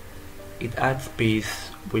 It adds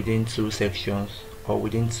space within two sections or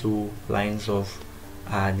within two lines of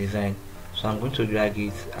design. So I'm going to drag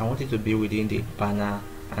it. I want it to be within the banner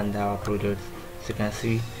and our product. So you can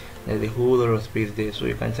see there's a whole lot of space there, so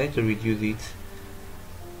you can try to reduce it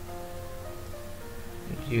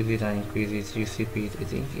and increase it. You see it, I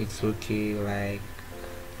think it's okay, like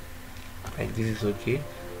this is okay,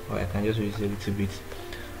 or I can just reduce a little bit.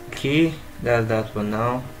 Okay, that's that for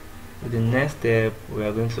now. The next step, we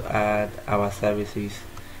are going to add our services.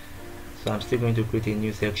 So I'm still going to create a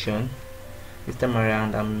new section. This time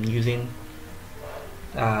around I'm using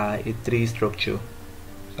a tree structure.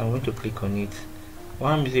 So I'm going to click on it.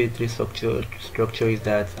 Why I'm using a tree structure is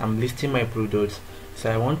that I'm listing my products. So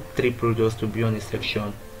I want 3 products to be on a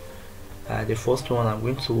section. The first one I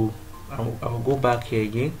will go back here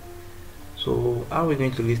again. So how are we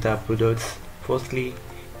going to list our products? Firstly,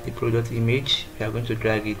 the product image, we are going to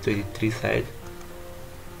drag it to the tree side.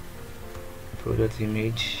 Product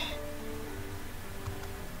image.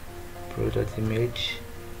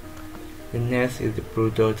 The next is the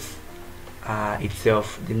product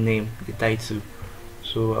itself, the name, the title.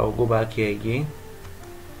 So I'll go back here again.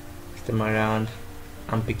 This time around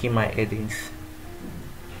I'm picking my headings.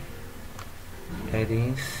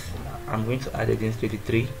 I'm going to add headings to the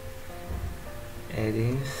tree.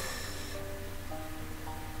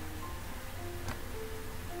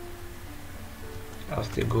 I'll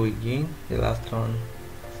still go again, the last one,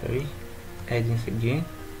 headings again.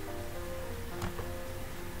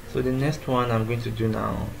 So the next one I'm going to do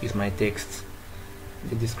now is my text,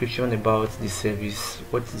 the description about the service,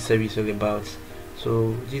 what the service is all about.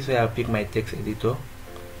 So this way I'll pick my text editor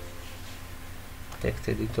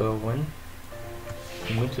 1.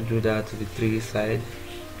 I'm going to do that to the 3 side,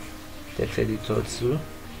 text editor 2.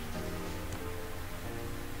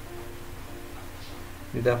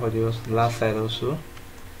 Do that for the last side also,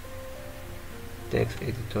 text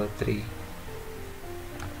editor 3.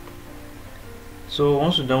 So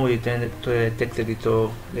once we're done with the text editor,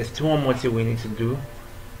 there's still one more thing we need to do,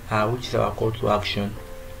 which is our call to action.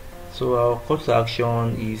 So our call to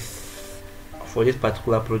action is for this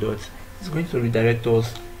particular product. It's going to redirect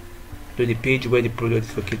us to the page where the product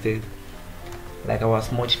is located. Like our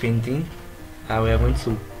smudge painting, we are going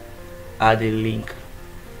to add a link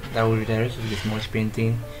that will redirect us to the smudge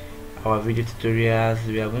painting. Our video tutorials,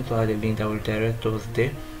 we are going to add a link that will redirect us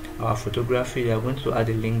there. Our photography, we are going to add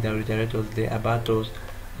a link that will redirect us there, about us,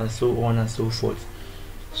 and so on and so forth.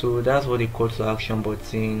 So that's what the call to action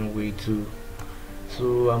button will do.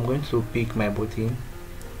 So I'm going to pick my button,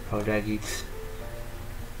 I'll drag it,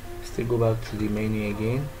 still go back to the menu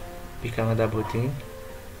again, pick another button,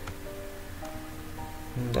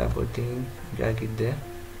 drag it there,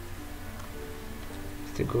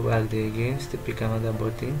 still go back there again, still pick another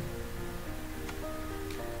button,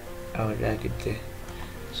 I'll drag it there.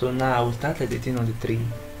 So now I will start editing on the 3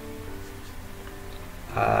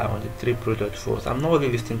 products first. I'm not only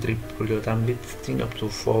listing 3 products, I'm listing up to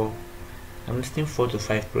 4. I'm listing 4 to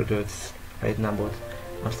 5 products right now, but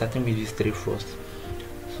I'm starting with these 3 first.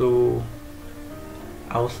 So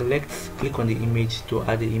I will click on the image to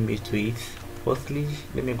add the image to it. Firstly,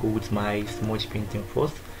 let me go with my smudge painting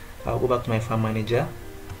first. I'll go back to my file manager,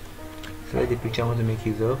 select the picture I want to make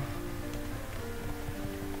use of.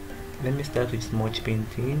 Let me start with smudge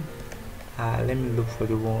painting. Let me look for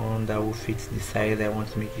the one that will fit the size I want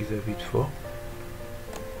to make use of it for.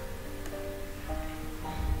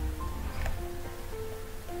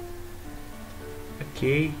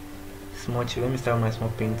 Okay, smudge. Let me start with my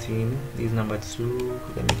small painting. This is number 2.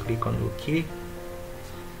 Let me click on OK.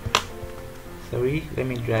 Sorry, let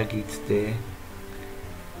me drag it there.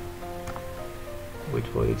 Wait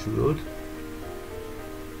for it to load.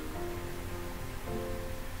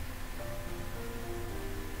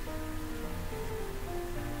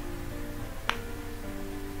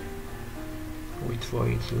 Wait for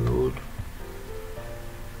it to load.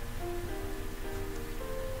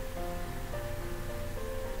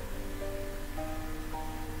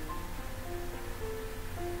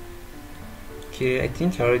 Okay, I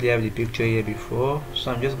think I already have the picture here before,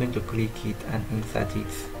 so I'm just going to click it and insert it.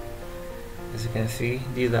 As you can see,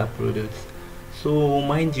 these are products. So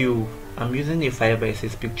mind you, I'm using a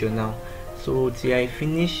 5x6 picture now, so till I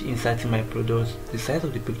finish inserting my products, the size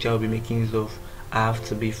of the picture I'll be making use of have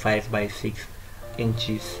to be 5x6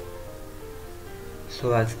 inches, so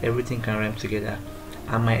that everything can rhyme together.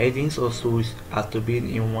 And my headings also have to be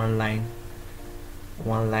in one line,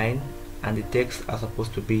 and the text are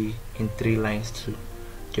supposed to be in 3 lines too,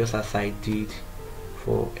 just as I did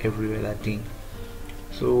for every other thing.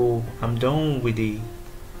 So I'm done with the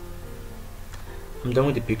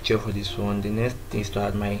picture for this one. The next thing is to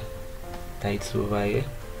add my title over here.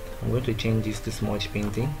 I'm going to change this to smudge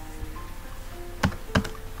painting.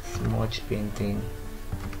 Smudge painting.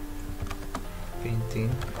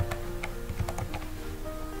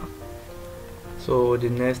 So the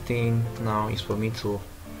next thing now is for me to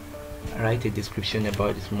write a description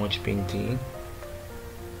about the smudge painting.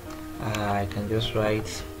 I can just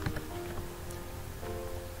write,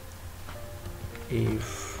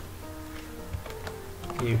 if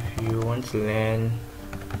you want to learn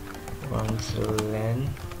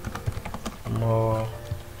more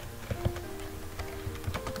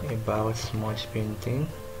about smudge painting,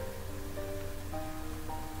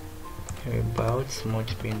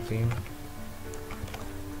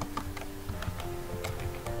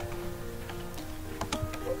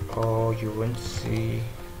 or you want to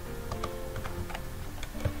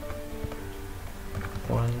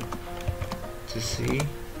see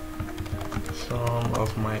some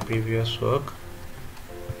of my previous work,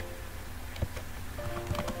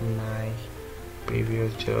 my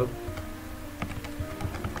previous job,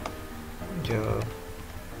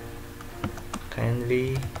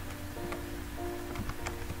 kindly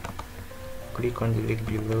click on the link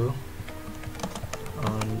below,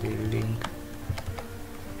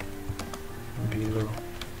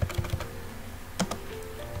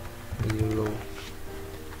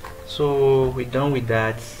 So we're done with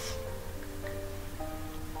that.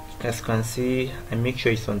 As you can see, I make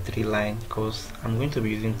sure it's on 3 lines because I'm going to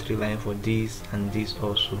be using 3 lines for this and this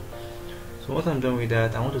also. So once I'm done with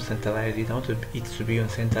that, I want to centralize it. I want it to be on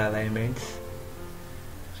center alignment.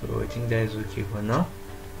 So I think that is okay for now.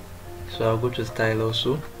 So I'll go to style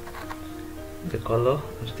also. The color,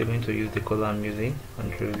 I'm still going to use the color I'm using,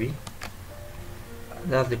 Ctrl V.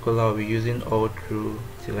 That's the color I'll be using all through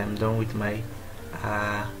till I'm done with my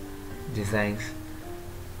designs.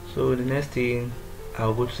 So the next thing,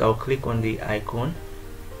 I'll click on the icon,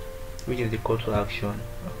 which is the call to action.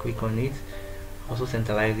 I'll click on it, also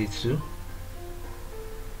centralize it too.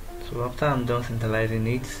 So after I'm done centralizing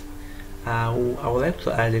it, I would like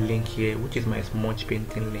to add a link here, which is my smudge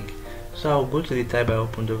painting link. So I'll go to the tab I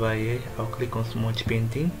opened over here, I'll click on smudge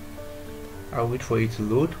painting, I'll wait for it to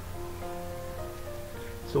load.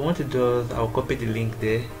 So once it does, I'll copy the link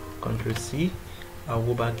there, Ctrl C, I'll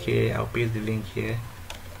go back here, I'll paste the link here,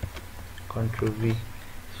 Ctrl V.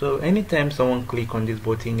 So anytime someone click on this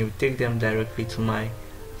button, it will take them directly to my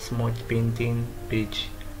smudge painting page,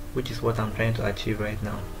 which is what I'm trying to achieve right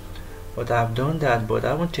now. But I've done that, but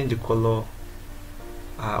I won't change the color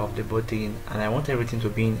of the button, and I want everything to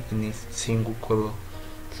be in a single color.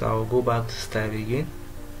 So I'll go back to style again.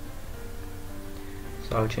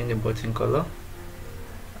 So I'll change the button color.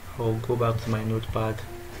 I'll go back to my notepad,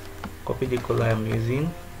 copy the color I'm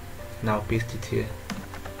using, and I'll paste it here,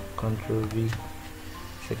 Ctrl V. So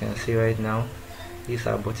you can see right now, this is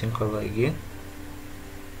our button color again.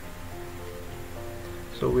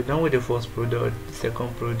 So we're done with the first product. The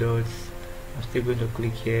second product, I'm still going to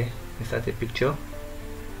click here, insert a picture,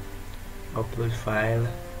 upload file,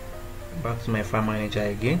 back to my file manager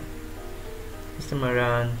again. This time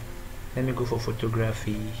around, let me go for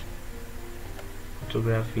photography. As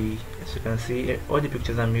you can see, all the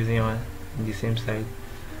pictures I'm using are in the same side.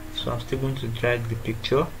 So I'm still going to drag the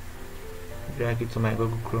picture drag it to my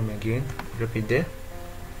Google Chrome again, drop it there,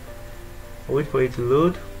 wait for it to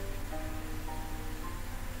load.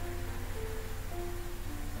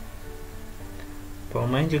 But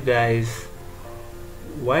mind you guys,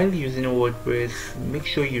 while using WordPress, make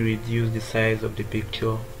sure you reduce the size of the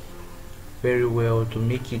picture very well to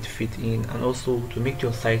make it fit in, and also to make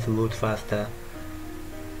your site load faster.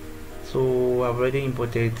 So I've already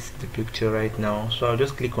imported the picture right now, so I'll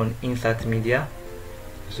just click on insert media.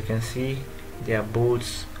 As you can see, their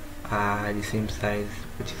both are the same size,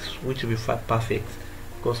 which will be perfect,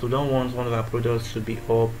 because we don't want one of our products to be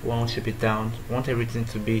up, one should be down. We want everything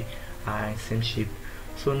to be same shape.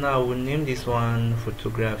 So now we'll name this one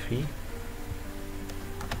photography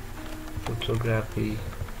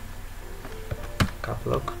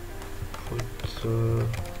catalog,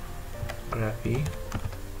 photography.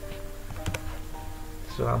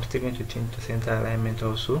 So I'm still going to change the center alignment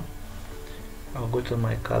also. I'll go to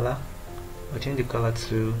my color, I'll change the color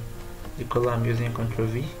to the color I'm using, Ctrl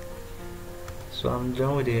V. So I'm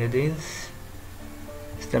done with the headings.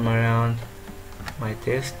 This time around, my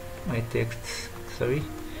text, sorry.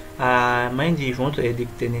 Mind you, if you want to edit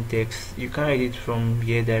any text, you can edit from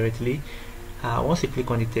here directly. Once you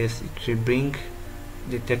click on the text, it will bring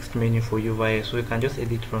the text menu for you via, so you can just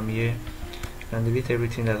edit from here. You can delete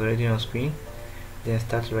everything that's already on screen, then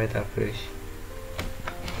start to write afresh.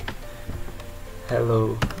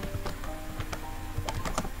 Hello.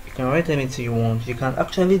 You can write anything you want. You can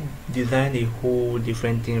actually design a whole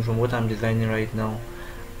different thing from what I'm designing right now.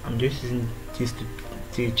 I'm just using this to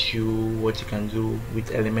teach you what you can do with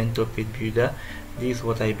Elementor Page Builder. This is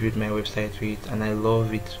what I built my website with, and I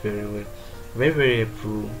love it very well. Very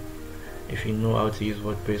helpful if you know how to use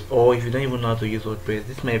WordPress, or if you don't even know how to use WordPress.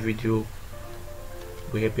 This my video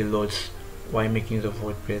will help a lot while making use of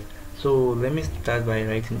WordPress. So let me start by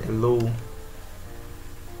writing hello.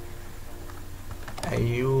 Are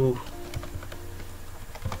you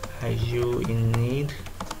in need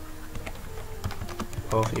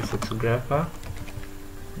of a photographer,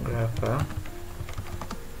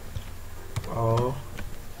 or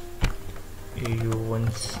you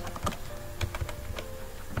want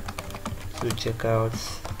to check out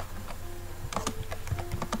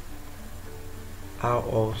how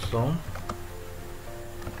awesome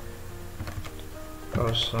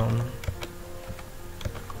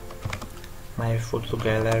my photo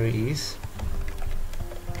gallery is.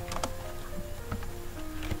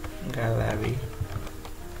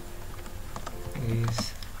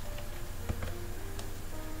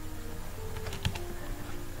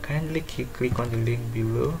 Kindly click on the link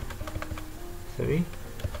below. Sorry.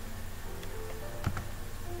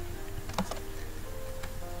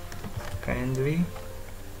 Kindly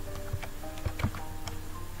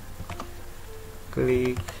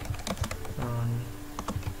click on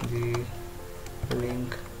the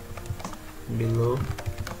link below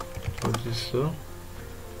to do so.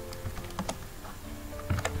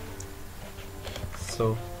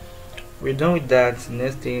 So we're done with that.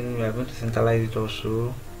 Next thing, we are going to centralize it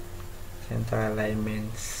also. Center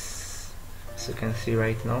alignments, as you can see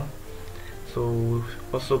right now. So we're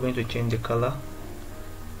also going to change the color.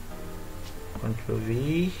 Ctrl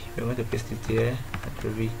V. We're going to paste it here.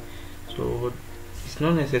 Ctrl V. So it's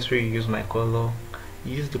not necessary you use my color.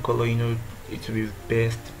 Use the color you know it will be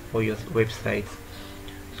best for your website.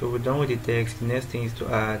 So we're done with the text. The next thing is to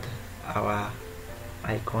add our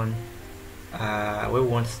icon where we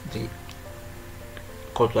want the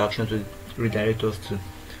call to action to redirect us to.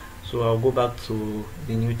 So I'll go back to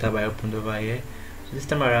the new tab I opened over here. So this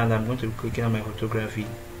time around, I'm going to be clicking on my photography.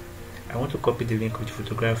 I want to copy the link of the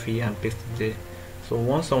photography and paste it there. So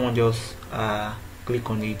once someone just click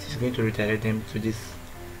on it, it's going to redirect them to this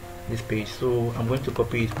page. So I'm going to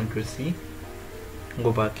copy it, Ctrl C,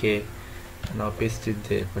 go back here, and I'll paste it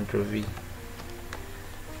there, Ctrl V.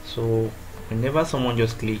 So whenever someone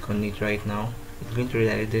just click on it right now, it's going to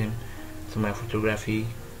redirect them to my photography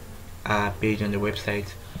page on the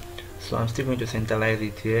website. So I'm still going to centralize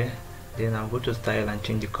it here. Then I'll go to style and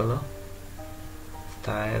change the color.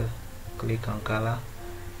 Style, click on color.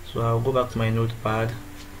 So I'll go back to my notepad,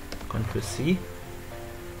 Ctrl C.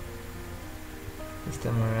 This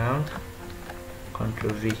time around,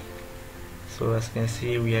 Ctrl V. So as you can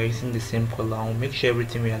see, we are using the same color. I'll make sure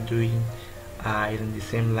everything we are doing is in the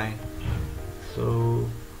same line. So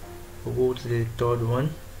we'll go to the third one.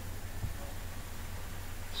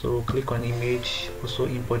 So click on image, also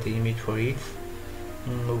import the image for it.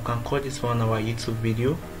 We can call this one our YouTube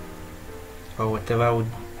video, or whatever we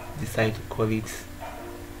decide to call it.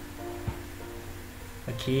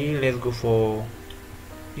 Okay, let's go for,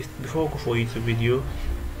 before we go for YouTube video,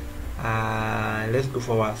 Let's go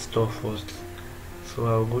for our store first. So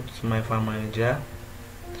I'll go to my file manager.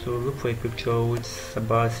 So look for a picture which is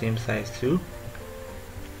about same size too.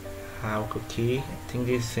 Okay, I think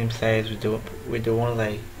this is same size with the ones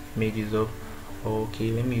I made use of.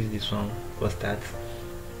 Okay, let me use this one for start.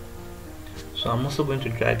 So I'm also going to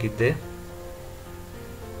drag it there.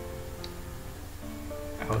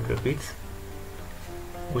 I'll drop it,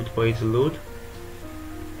 wait for it to load.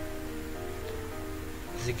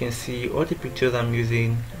 As you can see, all the pictures I'm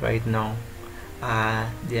using right now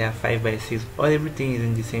they are 5x6. Everything is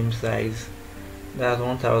in the same size. That's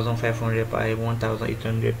 1500 by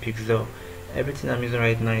 1800 pixel. Everything I'm using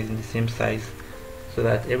right now is in the same size, so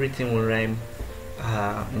that everything will rhyme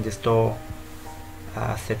in the store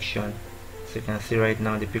section. So you can see right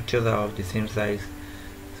now the pictures are of the same size.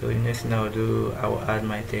 So the next thing I'll do, I will add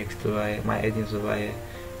my text to my headings over here,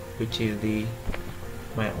 which is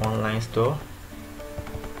my online store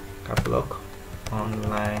catalog,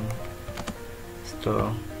 online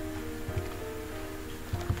store.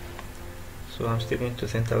 So I'm still going to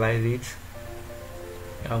centralize it.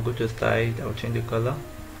 I'll go to style, I'll change the color,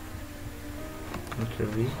 Ctrl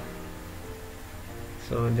V.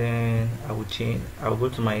 So then I'll go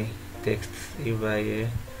to my text over here,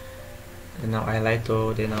 and I'll highlight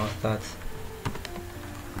all, then I'll start.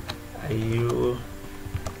 Are you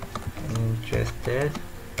interested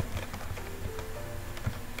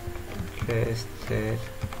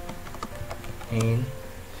in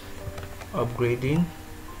upgrading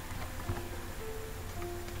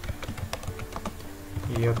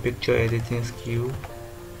your picture editing skill?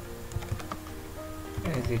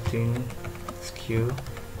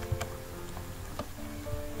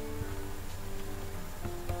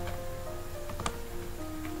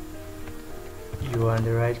 You are in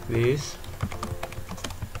the right place.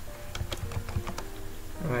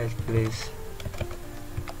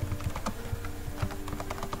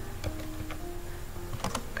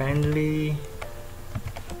 Kindly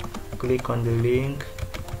click on the link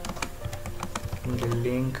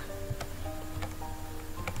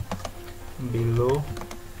below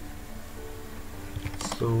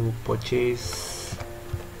to purchase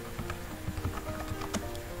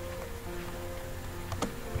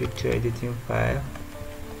picture editing file.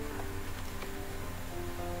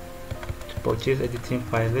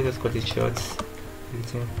 Let's just cut it short.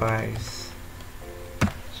 Editing files.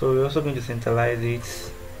 So we're also going to centralize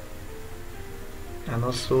it, and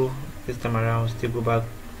also this time around still go back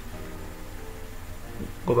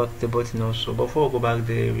to the button also. Before we go back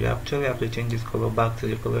there, we actually have to change this color back to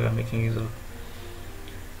the color I'm making use of.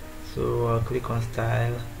 So I'll click on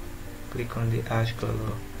style, click on the ash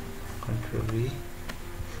color, Ctrl V,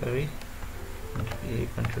 Ctrl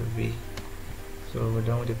V. So we're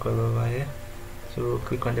done with the color over here. So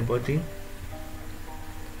click on the button,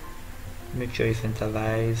 make sure it's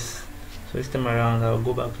centralized. So this time around I'll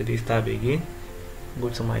go back to this tab again, go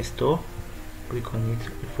to my store, click on it,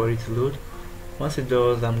 wait for it to load. Once it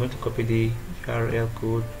does, I'm going to copy the URL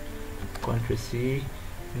code, Ctrl C,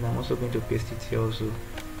 and I'm also going to paste it here also,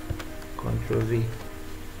 Ctrl V.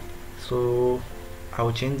 So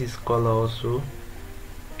I'll change this color also,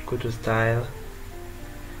 go to style.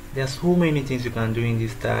 There are so many things you can do in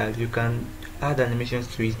this style. You can add animations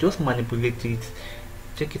to it, just manipulate it,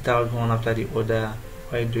 check it out one after the other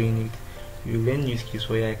while doing it. You learn new skills.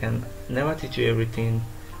 So I can never teach you everything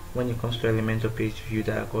when it comes to Elementor page view,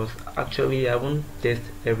 because actually I won't test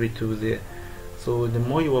every tool there. So the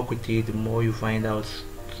more you work with it, the more you find out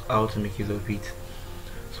how to make use of it.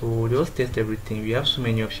 So just test everything. We have so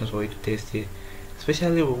many options for you to test it,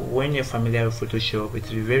 especially when you're familiar with Photoshop. It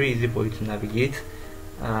will be very easy for you to navigate,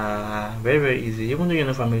 very easy. Even though you're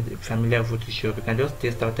not familiar with Photoshop, you can just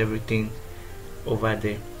test out everything over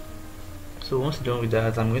there. So once you're done with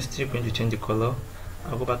that, I'm still going to change the color.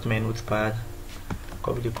 I'll go back to my notepad,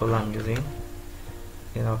 copy the color I'm using,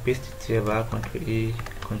 then I'll paste it here back, Ctrl A,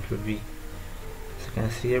 Ctrl V. So you can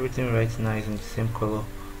see everything right now is in the same color,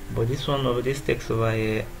 but this one over this text over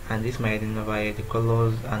here and this my heading over here, the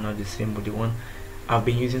colors are not the same with the one I've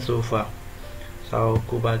been using so far. So I'll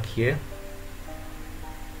go back here.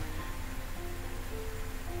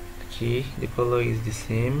 Okay, the color is the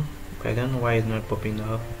same, but I don't know why it's not popping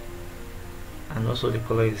up, and also the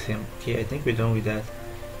color is the same. Okay, I think we're done with that.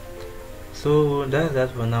 So that's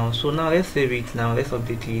that for now. So now let's save it. Now let's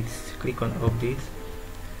update it. Click on update,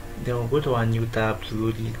 then we'll go to our new tab to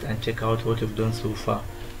load it and check out what we've done so far.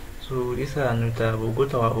 So this is our new tab. We'll go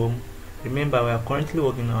to our home. Remember, we are currently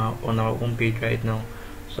working on our home page right now.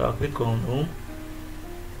 So I'll click on home,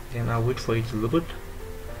 then I'll wait for it to load.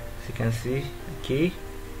 As you can see, okay,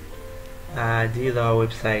 this is our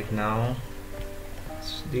website now.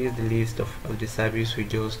 this is the list of the service we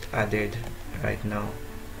just added right now.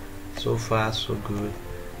 So far so good.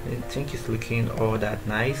 I think it's looking all that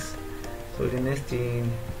nice. So the next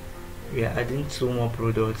thing, we are adding 2 more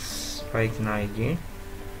products right now again.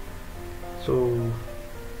 So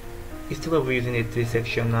instead of using a 3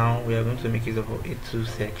 section now, we are going to make it of a 2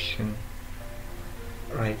 section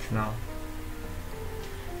right now.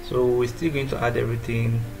 So we're still going to add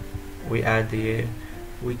everything we add there,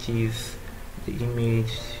 which is the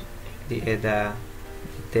image, the header,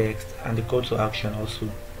 the text, and the call to action also.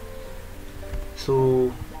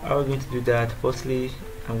 So how are we going to do that? Firstly,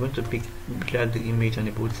 I'm going to drag the image on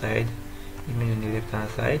the both side, image on the left hand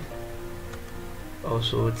side,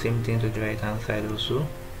 also same thing to the right hand side also.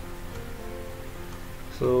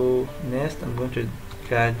 So next I'm going to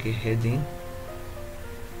drag a heading,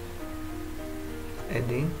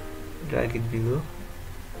 drag it below,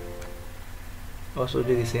 also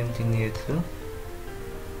do the same thing here too,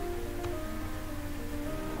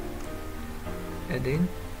 heading,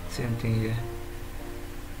 same thing here.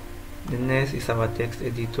 The next is our text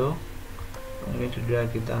editor. I'm going to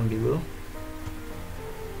drag it down below,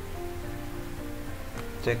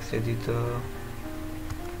 text editor,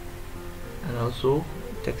 and also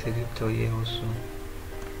text editor here also.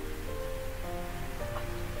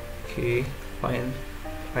 Okay,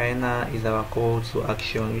 final is our call to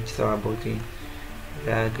action, which is our button.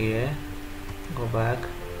 Drag here, go back,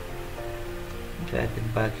 drag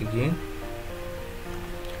it back again.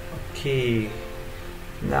 Okay,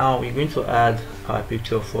 now we're going to add our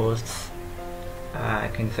picture first. I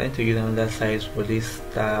can decide to use another size for this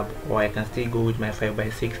tab, or I can still go with my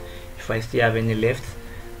 5x6 if I still have any left.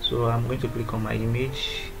 So I'm going to click on my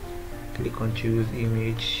image, click on choose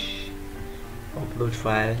image, upload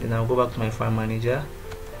file, then I'll go back to my file manager.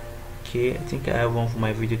 Okay, I think I have one for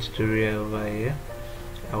my video tutorial over here.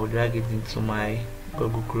 I will drag it into my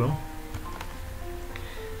Google Chrome.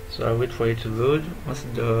 So I'll wait for it to load. Once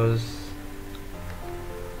it does,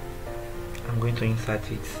 I'm going to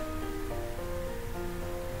insert it.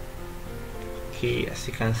 Okay, as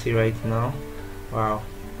you can see right now, wow,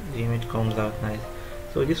 the image comes out nice.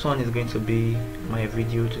 So this one is going to be my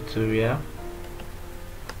video tutorial.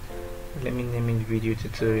 Let me name it video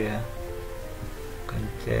tutorial,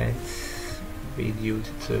 content, video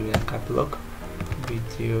tutorial, catalog,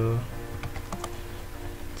 video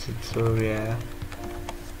tutorial.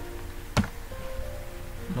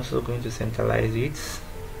 I'm also going to centralize it.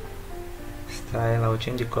 Style, I'll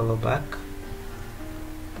change the color back,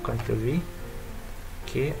 Ctrl V.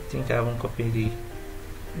 Okay, I think I haven't copied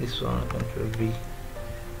this one, Ctrl V, as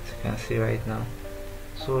you can see right now.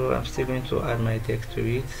 So I'm still going to add my text to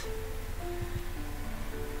it.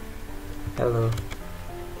 Hello,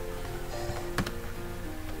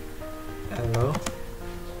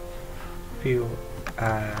 if you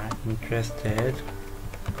are interested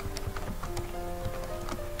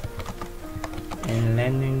in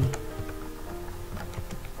learning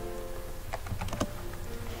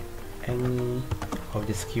any of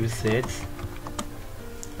the skill sets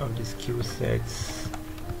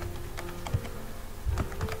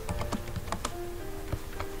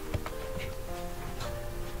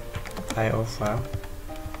I offer,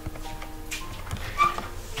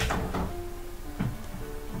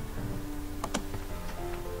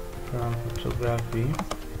 from photography,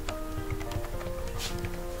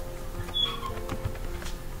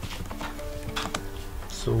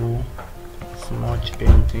 so smudge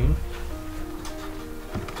painting,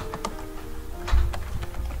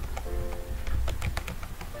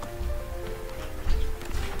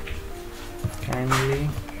 kindly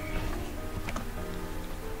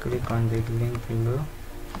click on the link below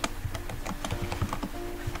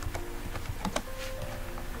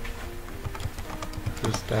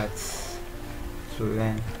to start to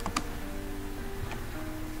learn.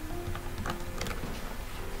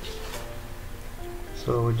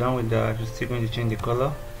 So we're done with that. We're still going to change the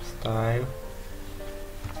color, style,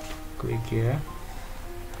 click here,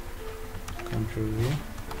 Ctrl V.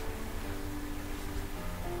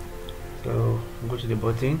 So go to the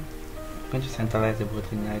button. I'm going to centralize the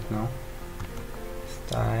button right now.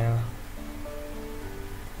 Style.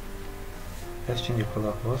 Let's change the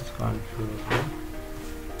color first.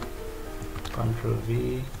 Ctrl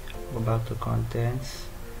V. Go back to contents.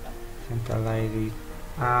 Centralize it.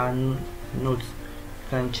 And note, you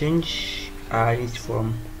can change it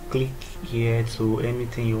from click here to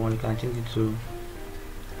anything you want. You can change it to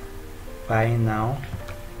buy now.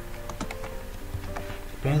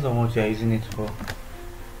 Depends on what you are using it for.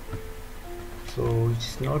 So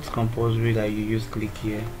it's not compulsory that you use click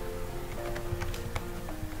here.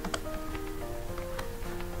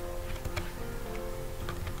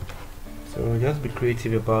 So just be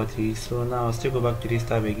creative about it. So now I'll still go back to this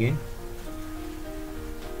tab again.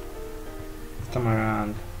 This time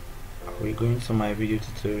around we're going to my video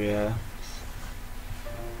tutorial.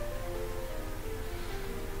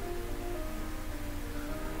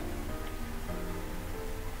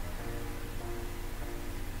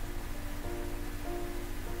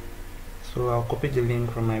 So I'll copy the link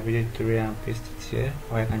from my video tutorial and paste it here,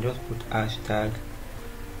 or I can just put hashtag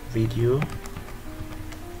video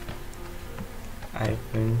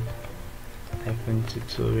hyphen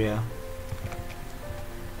tutorial.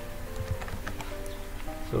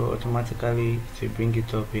 So automatically it will bring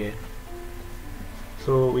it up here.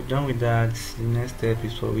 So we're done with that. The next step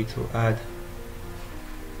is for we to add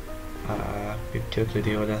a picture to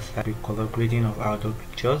the other side with color grading of outdoor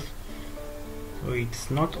pictures. So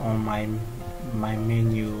it's not on my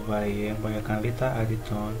menu over here, but I can later add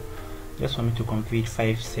it on, just for me to complete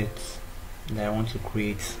 5 sets that I want to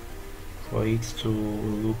create for it to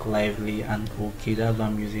look lively and okay. That's why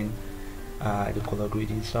I'm using the color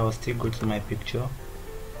grading. So I'll still go to my picture,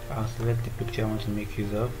 I'll select the picture I want to make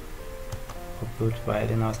use of, upload file,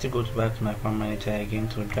 then I'll still go back to my file manager again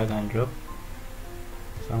to drag and drop.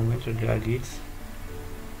 So I'm going to drag it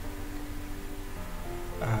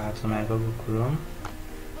to my Google Chrome,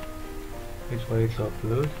 wait for it to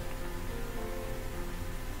upload,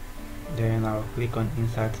 then I'll click on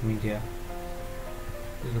insert media.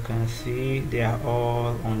 As you can see, they are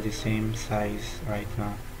all on the same size right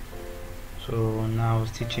now. So now I'll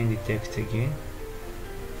still change the text again,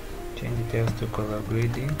 change the text to color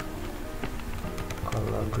grading.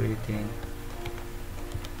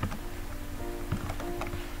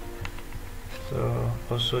 So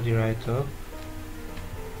also the write-up,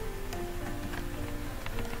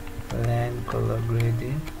 then color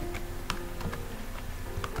grading,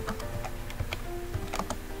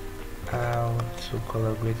 how to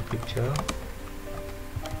color grade picture,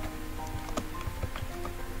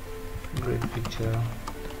 grade picture,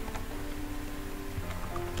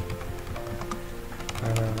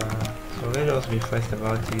 whatever. So let us be fast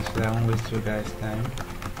about this so I won't waste you guys time.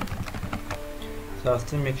 So I'll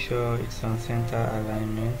still make sure it's on center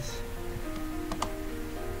alignment.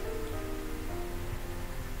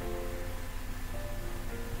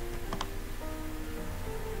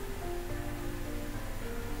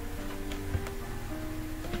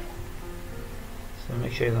 So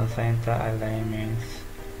make sure it's on center alignment,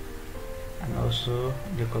 and also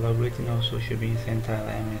the color grading also should be in center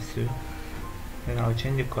alignment too. Then I'll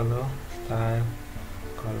change the color, style,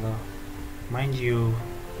 color. Mind you,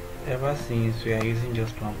 ever since we are using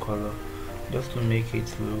just one color, just to make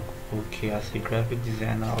it look okay as a graphic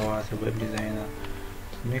designer or as a web designer,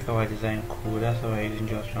 to make our design cool, that's why we're using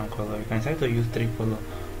just one color. You can decide to use 3 colors,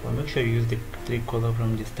 but make sure you use the 3 colors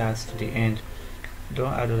from the start to the end.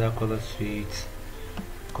 Don't add other colors to it.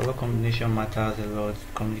 Color combination matters a lot,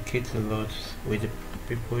 communicates a lot with the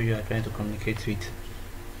people you are trying to communicate with.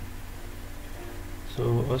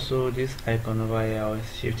 So also this icon over here, I'll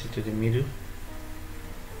shift it to the middle,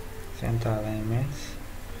 center alignment,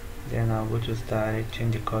 then I'll go to style,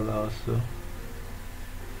 change the color also,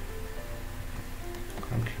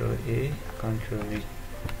 Ctrl A, Ctrl V.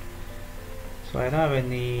 So I don't have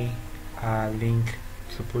any link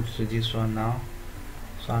to put to this one now,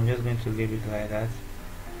 so I'm just going to leave it like that.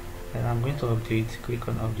 Then I'm going to update, click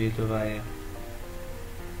on update over here.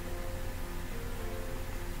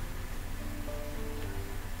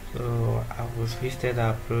 So I was listed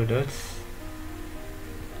our products,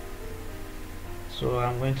 so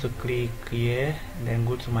I'm going to click here and then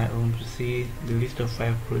go to my home to see the list of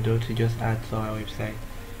 5 products to just add to our website.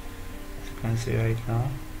 As you can see right now,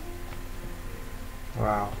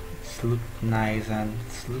 wow, it looks nice and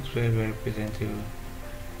it looks very presentable.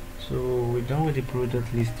 So we're done with the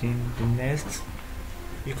product listing. The next,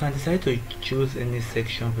 you can decide to choose any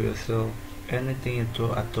section for yourself, anything at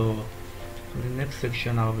all. So the next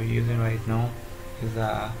section I'll be using right now is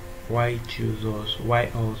why you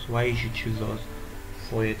should choose us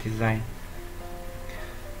for your design.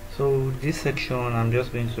 So this section I'm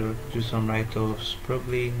just going to do some write-offs,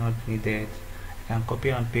 probably not needed. I can copy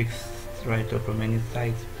and paste write-up from any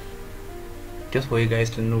site just for you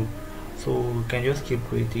guys to know. So you can just keep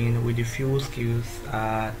creating with the few skills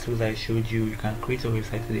tools I showed you. You can create a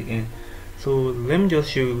website to the end. So let me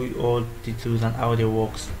just show you all the tools and how they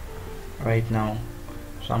works right now.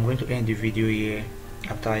 So I'm going to end the video here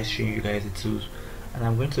after I show you guys the tools, and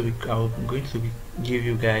I'm going to give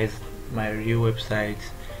you guys my real website,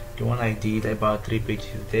 the one I did, about 3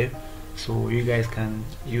 pages there, so you guys can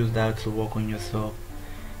use that to work on yourself.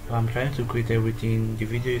 If I'm trying to create everything, the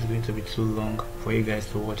video is going to be too long for you guys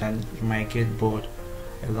to watch and you might get bored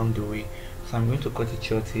along the way. so I'm going to cut it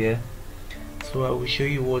short here. So I will show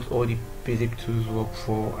you what all the basic tools work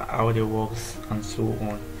for, how they works and so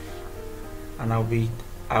on, and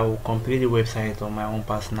I will complete the website on my own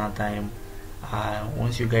personal time.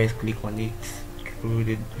 Once you guys click on it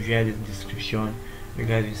via the description, you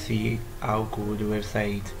guys will see how good the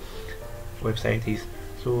website is.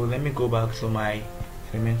 So let me go back to my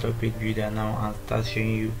Elementor page builder now and start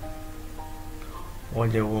showing you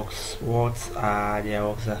what their works are.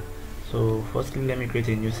 So firstly, let me create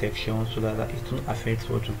a new section so that it won't affect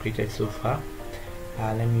what we created so far.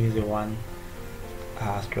 Let me use the one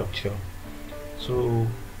structure. So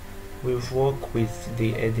we've worked with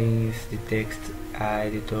the headings, the text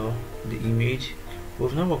editor, the image.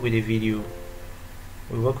 We've not worked with the video.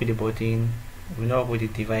 We work with the button. We not work with the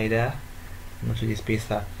divider, not with the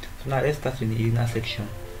spacer. So now let's start with the inner section.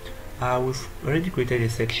 We've already created a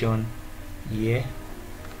section here.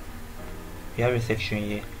 We have a section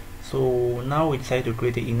here. So now we decide to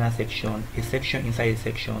create the inner section, a section inside a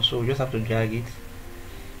section. So we just have to drag it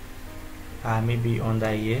maybe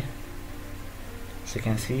under here. So you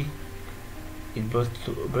can see it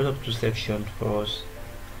brought up two sections for us.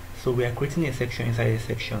 So we are creating a section inside a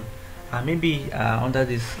section. Maybe under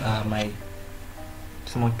this my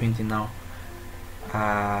smart painting now,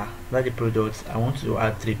 that the products, I want to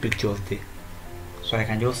add 3 pictures there. So I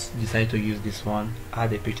can just decide to use this one,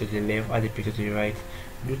 add a picture to the left, add a picture to the right,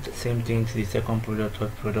 do the same thing to the second product,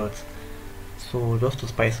 third product. So just to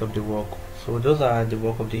spice up the work. So those are the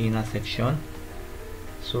work of the inner section.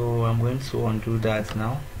 So I'm going to undo that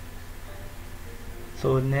now.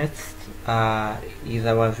 So next is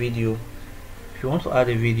our video. If you want to add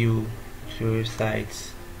a video to your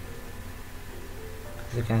website,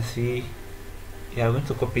 as you can see, you are going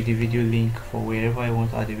to copy the video link for wherever I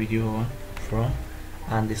want to add the video on from,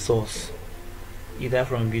 and the source, either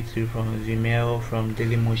from YouTube, from Vimeo, from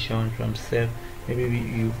Dailymotion, from Self. Maybe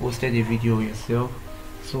you posted a video yourself,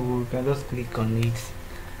 so you can just click on it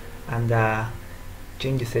and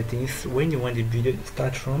change the settings, when you want the video to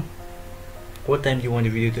start from, what time do you want the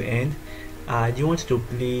video to end, do you want it to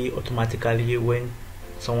play automatically when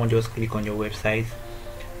someone just click on your website,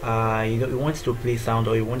 you want it to play sound,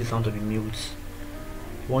 or you want the sound to be mute,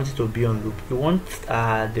 you want it to be on loop, you want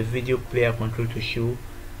the video player control to show,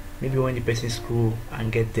 maybe when the person scroll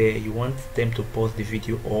and get there, you want them to pause the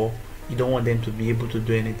video, or you don't want them to be able to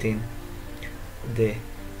do anything there.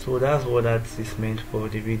 So that's what that is meant for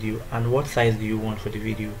the video. And what size do you want for the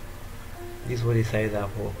video? This is what the size are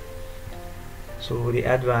for. So the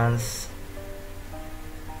advanced,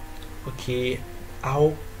 okay,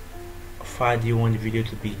 how far do you want the video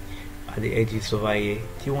to be at the edges over here?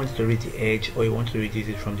 Do you want it to reach the edge, or you want to reduce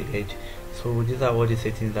it from the edge? So these are what the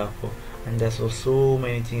settings are for, and there's also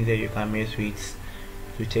many things that you can mess with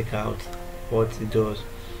to check out what it does.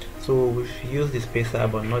 So we've used the spacer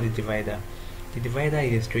but not the divider. The divider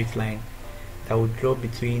is a straight line that will drop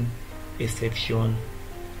between a section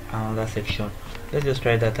and another section. Let's just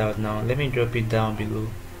try that out now. Let me drop it down below.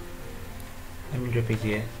 Let me drop it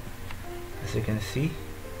here. As you can see,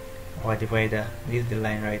 our divider, this is the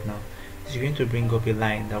line right now. It's going to bring up a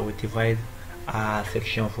line that will divide a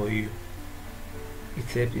section for you.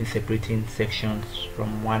 It's in separating sections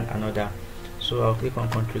from one another. So I'll click on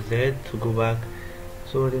Ctrl Z to go back.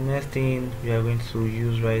 So the next thing we are going to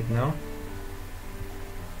use right now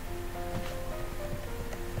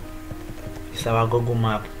is our Google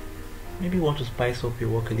map. Maybe you want to spice up your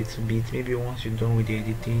work a little bit. Maybe once you're done with the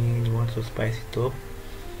editing, you want to spice it up,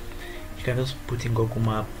 you can just put in Google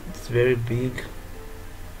map. It's very big,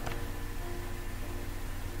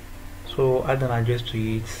 so add an address to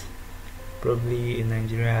it, probably a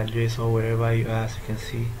Nigeria address or wherever you are. As you can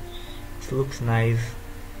see, it looks nice.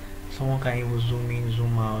 Someone can even zoom in,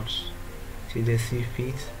 zoom out till they see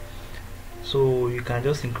fit. So you can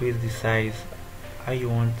just increase the size,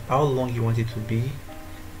 how long you want it to be,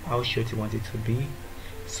 how short you want it to be,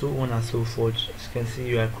 so on and so forth. As you can see,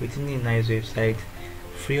 you are creating a nice website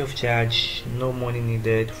free of charge, no money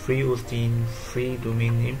needed, free hosting, free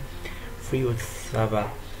domain name, free host server.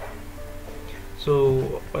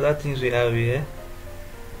 So other things we have here,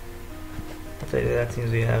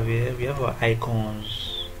 we have our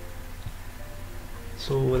icons.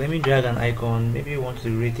 So let me drag an icon. Maybe you want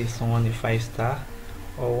to rate someone a 5-star,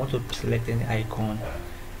 or want to select any icon.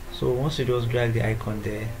 So once you just drag the icon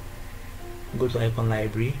there, go to icon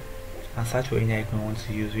library and search for any icon you want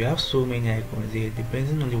to use. We have so many icons here,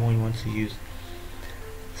 depending on the one you want to use.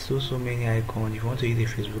 So many icons. If you want to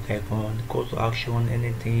use a Facebook icon, call to action,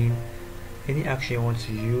 anything, any action you want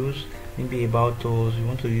to use, maybe about us, you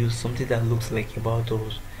want to use something that looks like about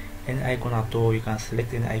us, any icon at all, you can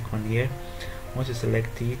select any icon here. Once you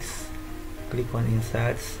select it, click on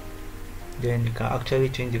inserts, then you can actually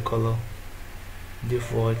change the color.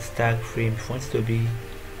 Default stack frame, if you want it to be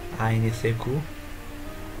in a circle,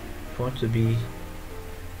 if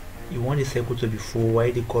you want the circle to be full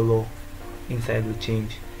while the color inside will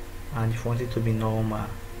change, and if you want it to be normal,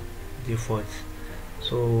 default.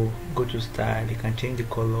 So go to style, you can change the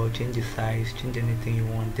color, change the size, change anything you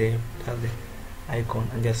want there. That's the icon,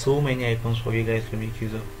 and there's so many icons for you guys to make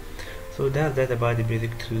use of. So that's that about the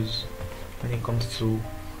basic tools when it comes to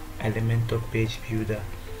Elementor page builder.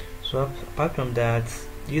 So apart from that,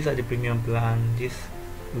 these are the premium plan. This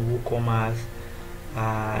WooCommerce,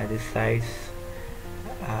 the sites,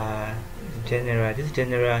 general. This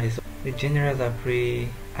general is the generals are free.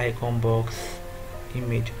 Icon box,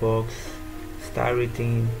 image box, star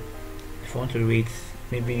rating. If you want to rate,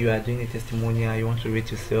 maybe you are doing a testimonial, you want to rate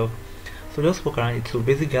yourself. So just poke around it. So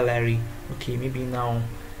basic gallery. Okay, maybe now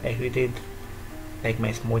I created like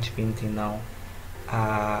my smudge painting now.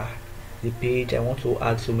 The page, I want to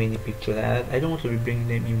add so many pictures. I don't want to be bringing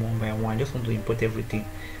them in one by one. I just want to import everything,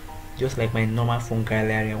 just like my normal phone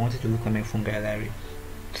gallery. I want it to look like my phone gallery.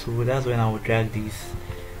 So that's when I will drag this.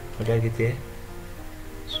 I'll drag it there.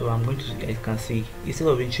 So I'm going to, as you can see, instead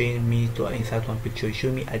of it showing me to insert one picture, it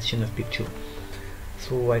show me addition of picture.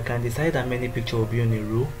 So I can decide how many pictures will be on a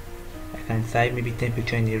row. I can decide maybe 10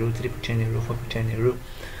 pictures in a row, 3 pictures in a row, 4 pictures in a row,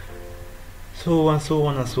 so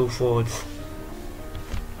on and so forth.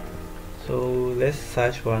 So let's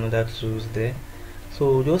search for another tools there.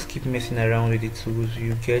 So just keep messing around with the tools,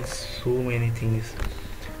 you get so many things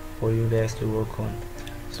for you guys to work on.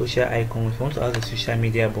 Social icons, if you want to add a social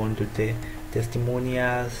media bundle there,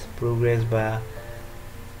 testimonials, progress bar,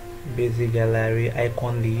 basic gallery,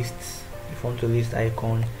 icon lists, if you want to list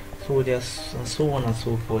icon. So there's and so on and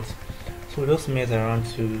so forth. So just mess around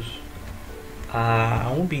tools.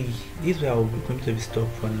 I won't be, this way I will be going to be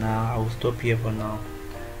stopped for now. I will stop here for now.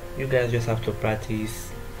 You guys just have to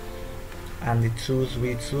practice, and the tools,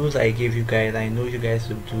 with tools I gave you guys, I know you guys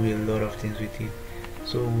will do a lot of things with it.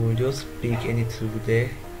 So just pick any tool there,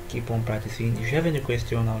 keep on practicing. If you have any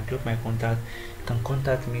question, I'll drop my contact. You can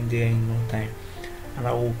contact me there in no time, and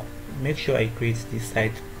I will make sure I create this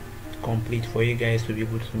site complete for you guys to be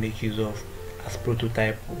able to make use of as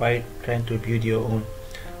prototype while trying to build your own.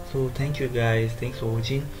 So thank you guys, thanks for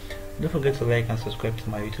watching. Don't forget to like and subscribe to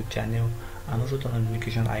my YouTube channel, and also turn on the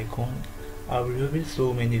notification icon. I'll be releasing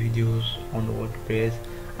so many videos on WordPress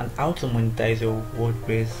and how to monetize your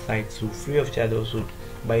WordPress site too, free of charge, also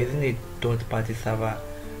by using a third-party server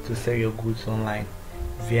to sell your goods online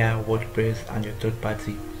via WordPress and your third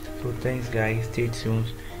party. So thanks guys, stay tuned,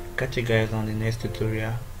 catch you guys on the next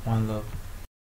tutorial. One love.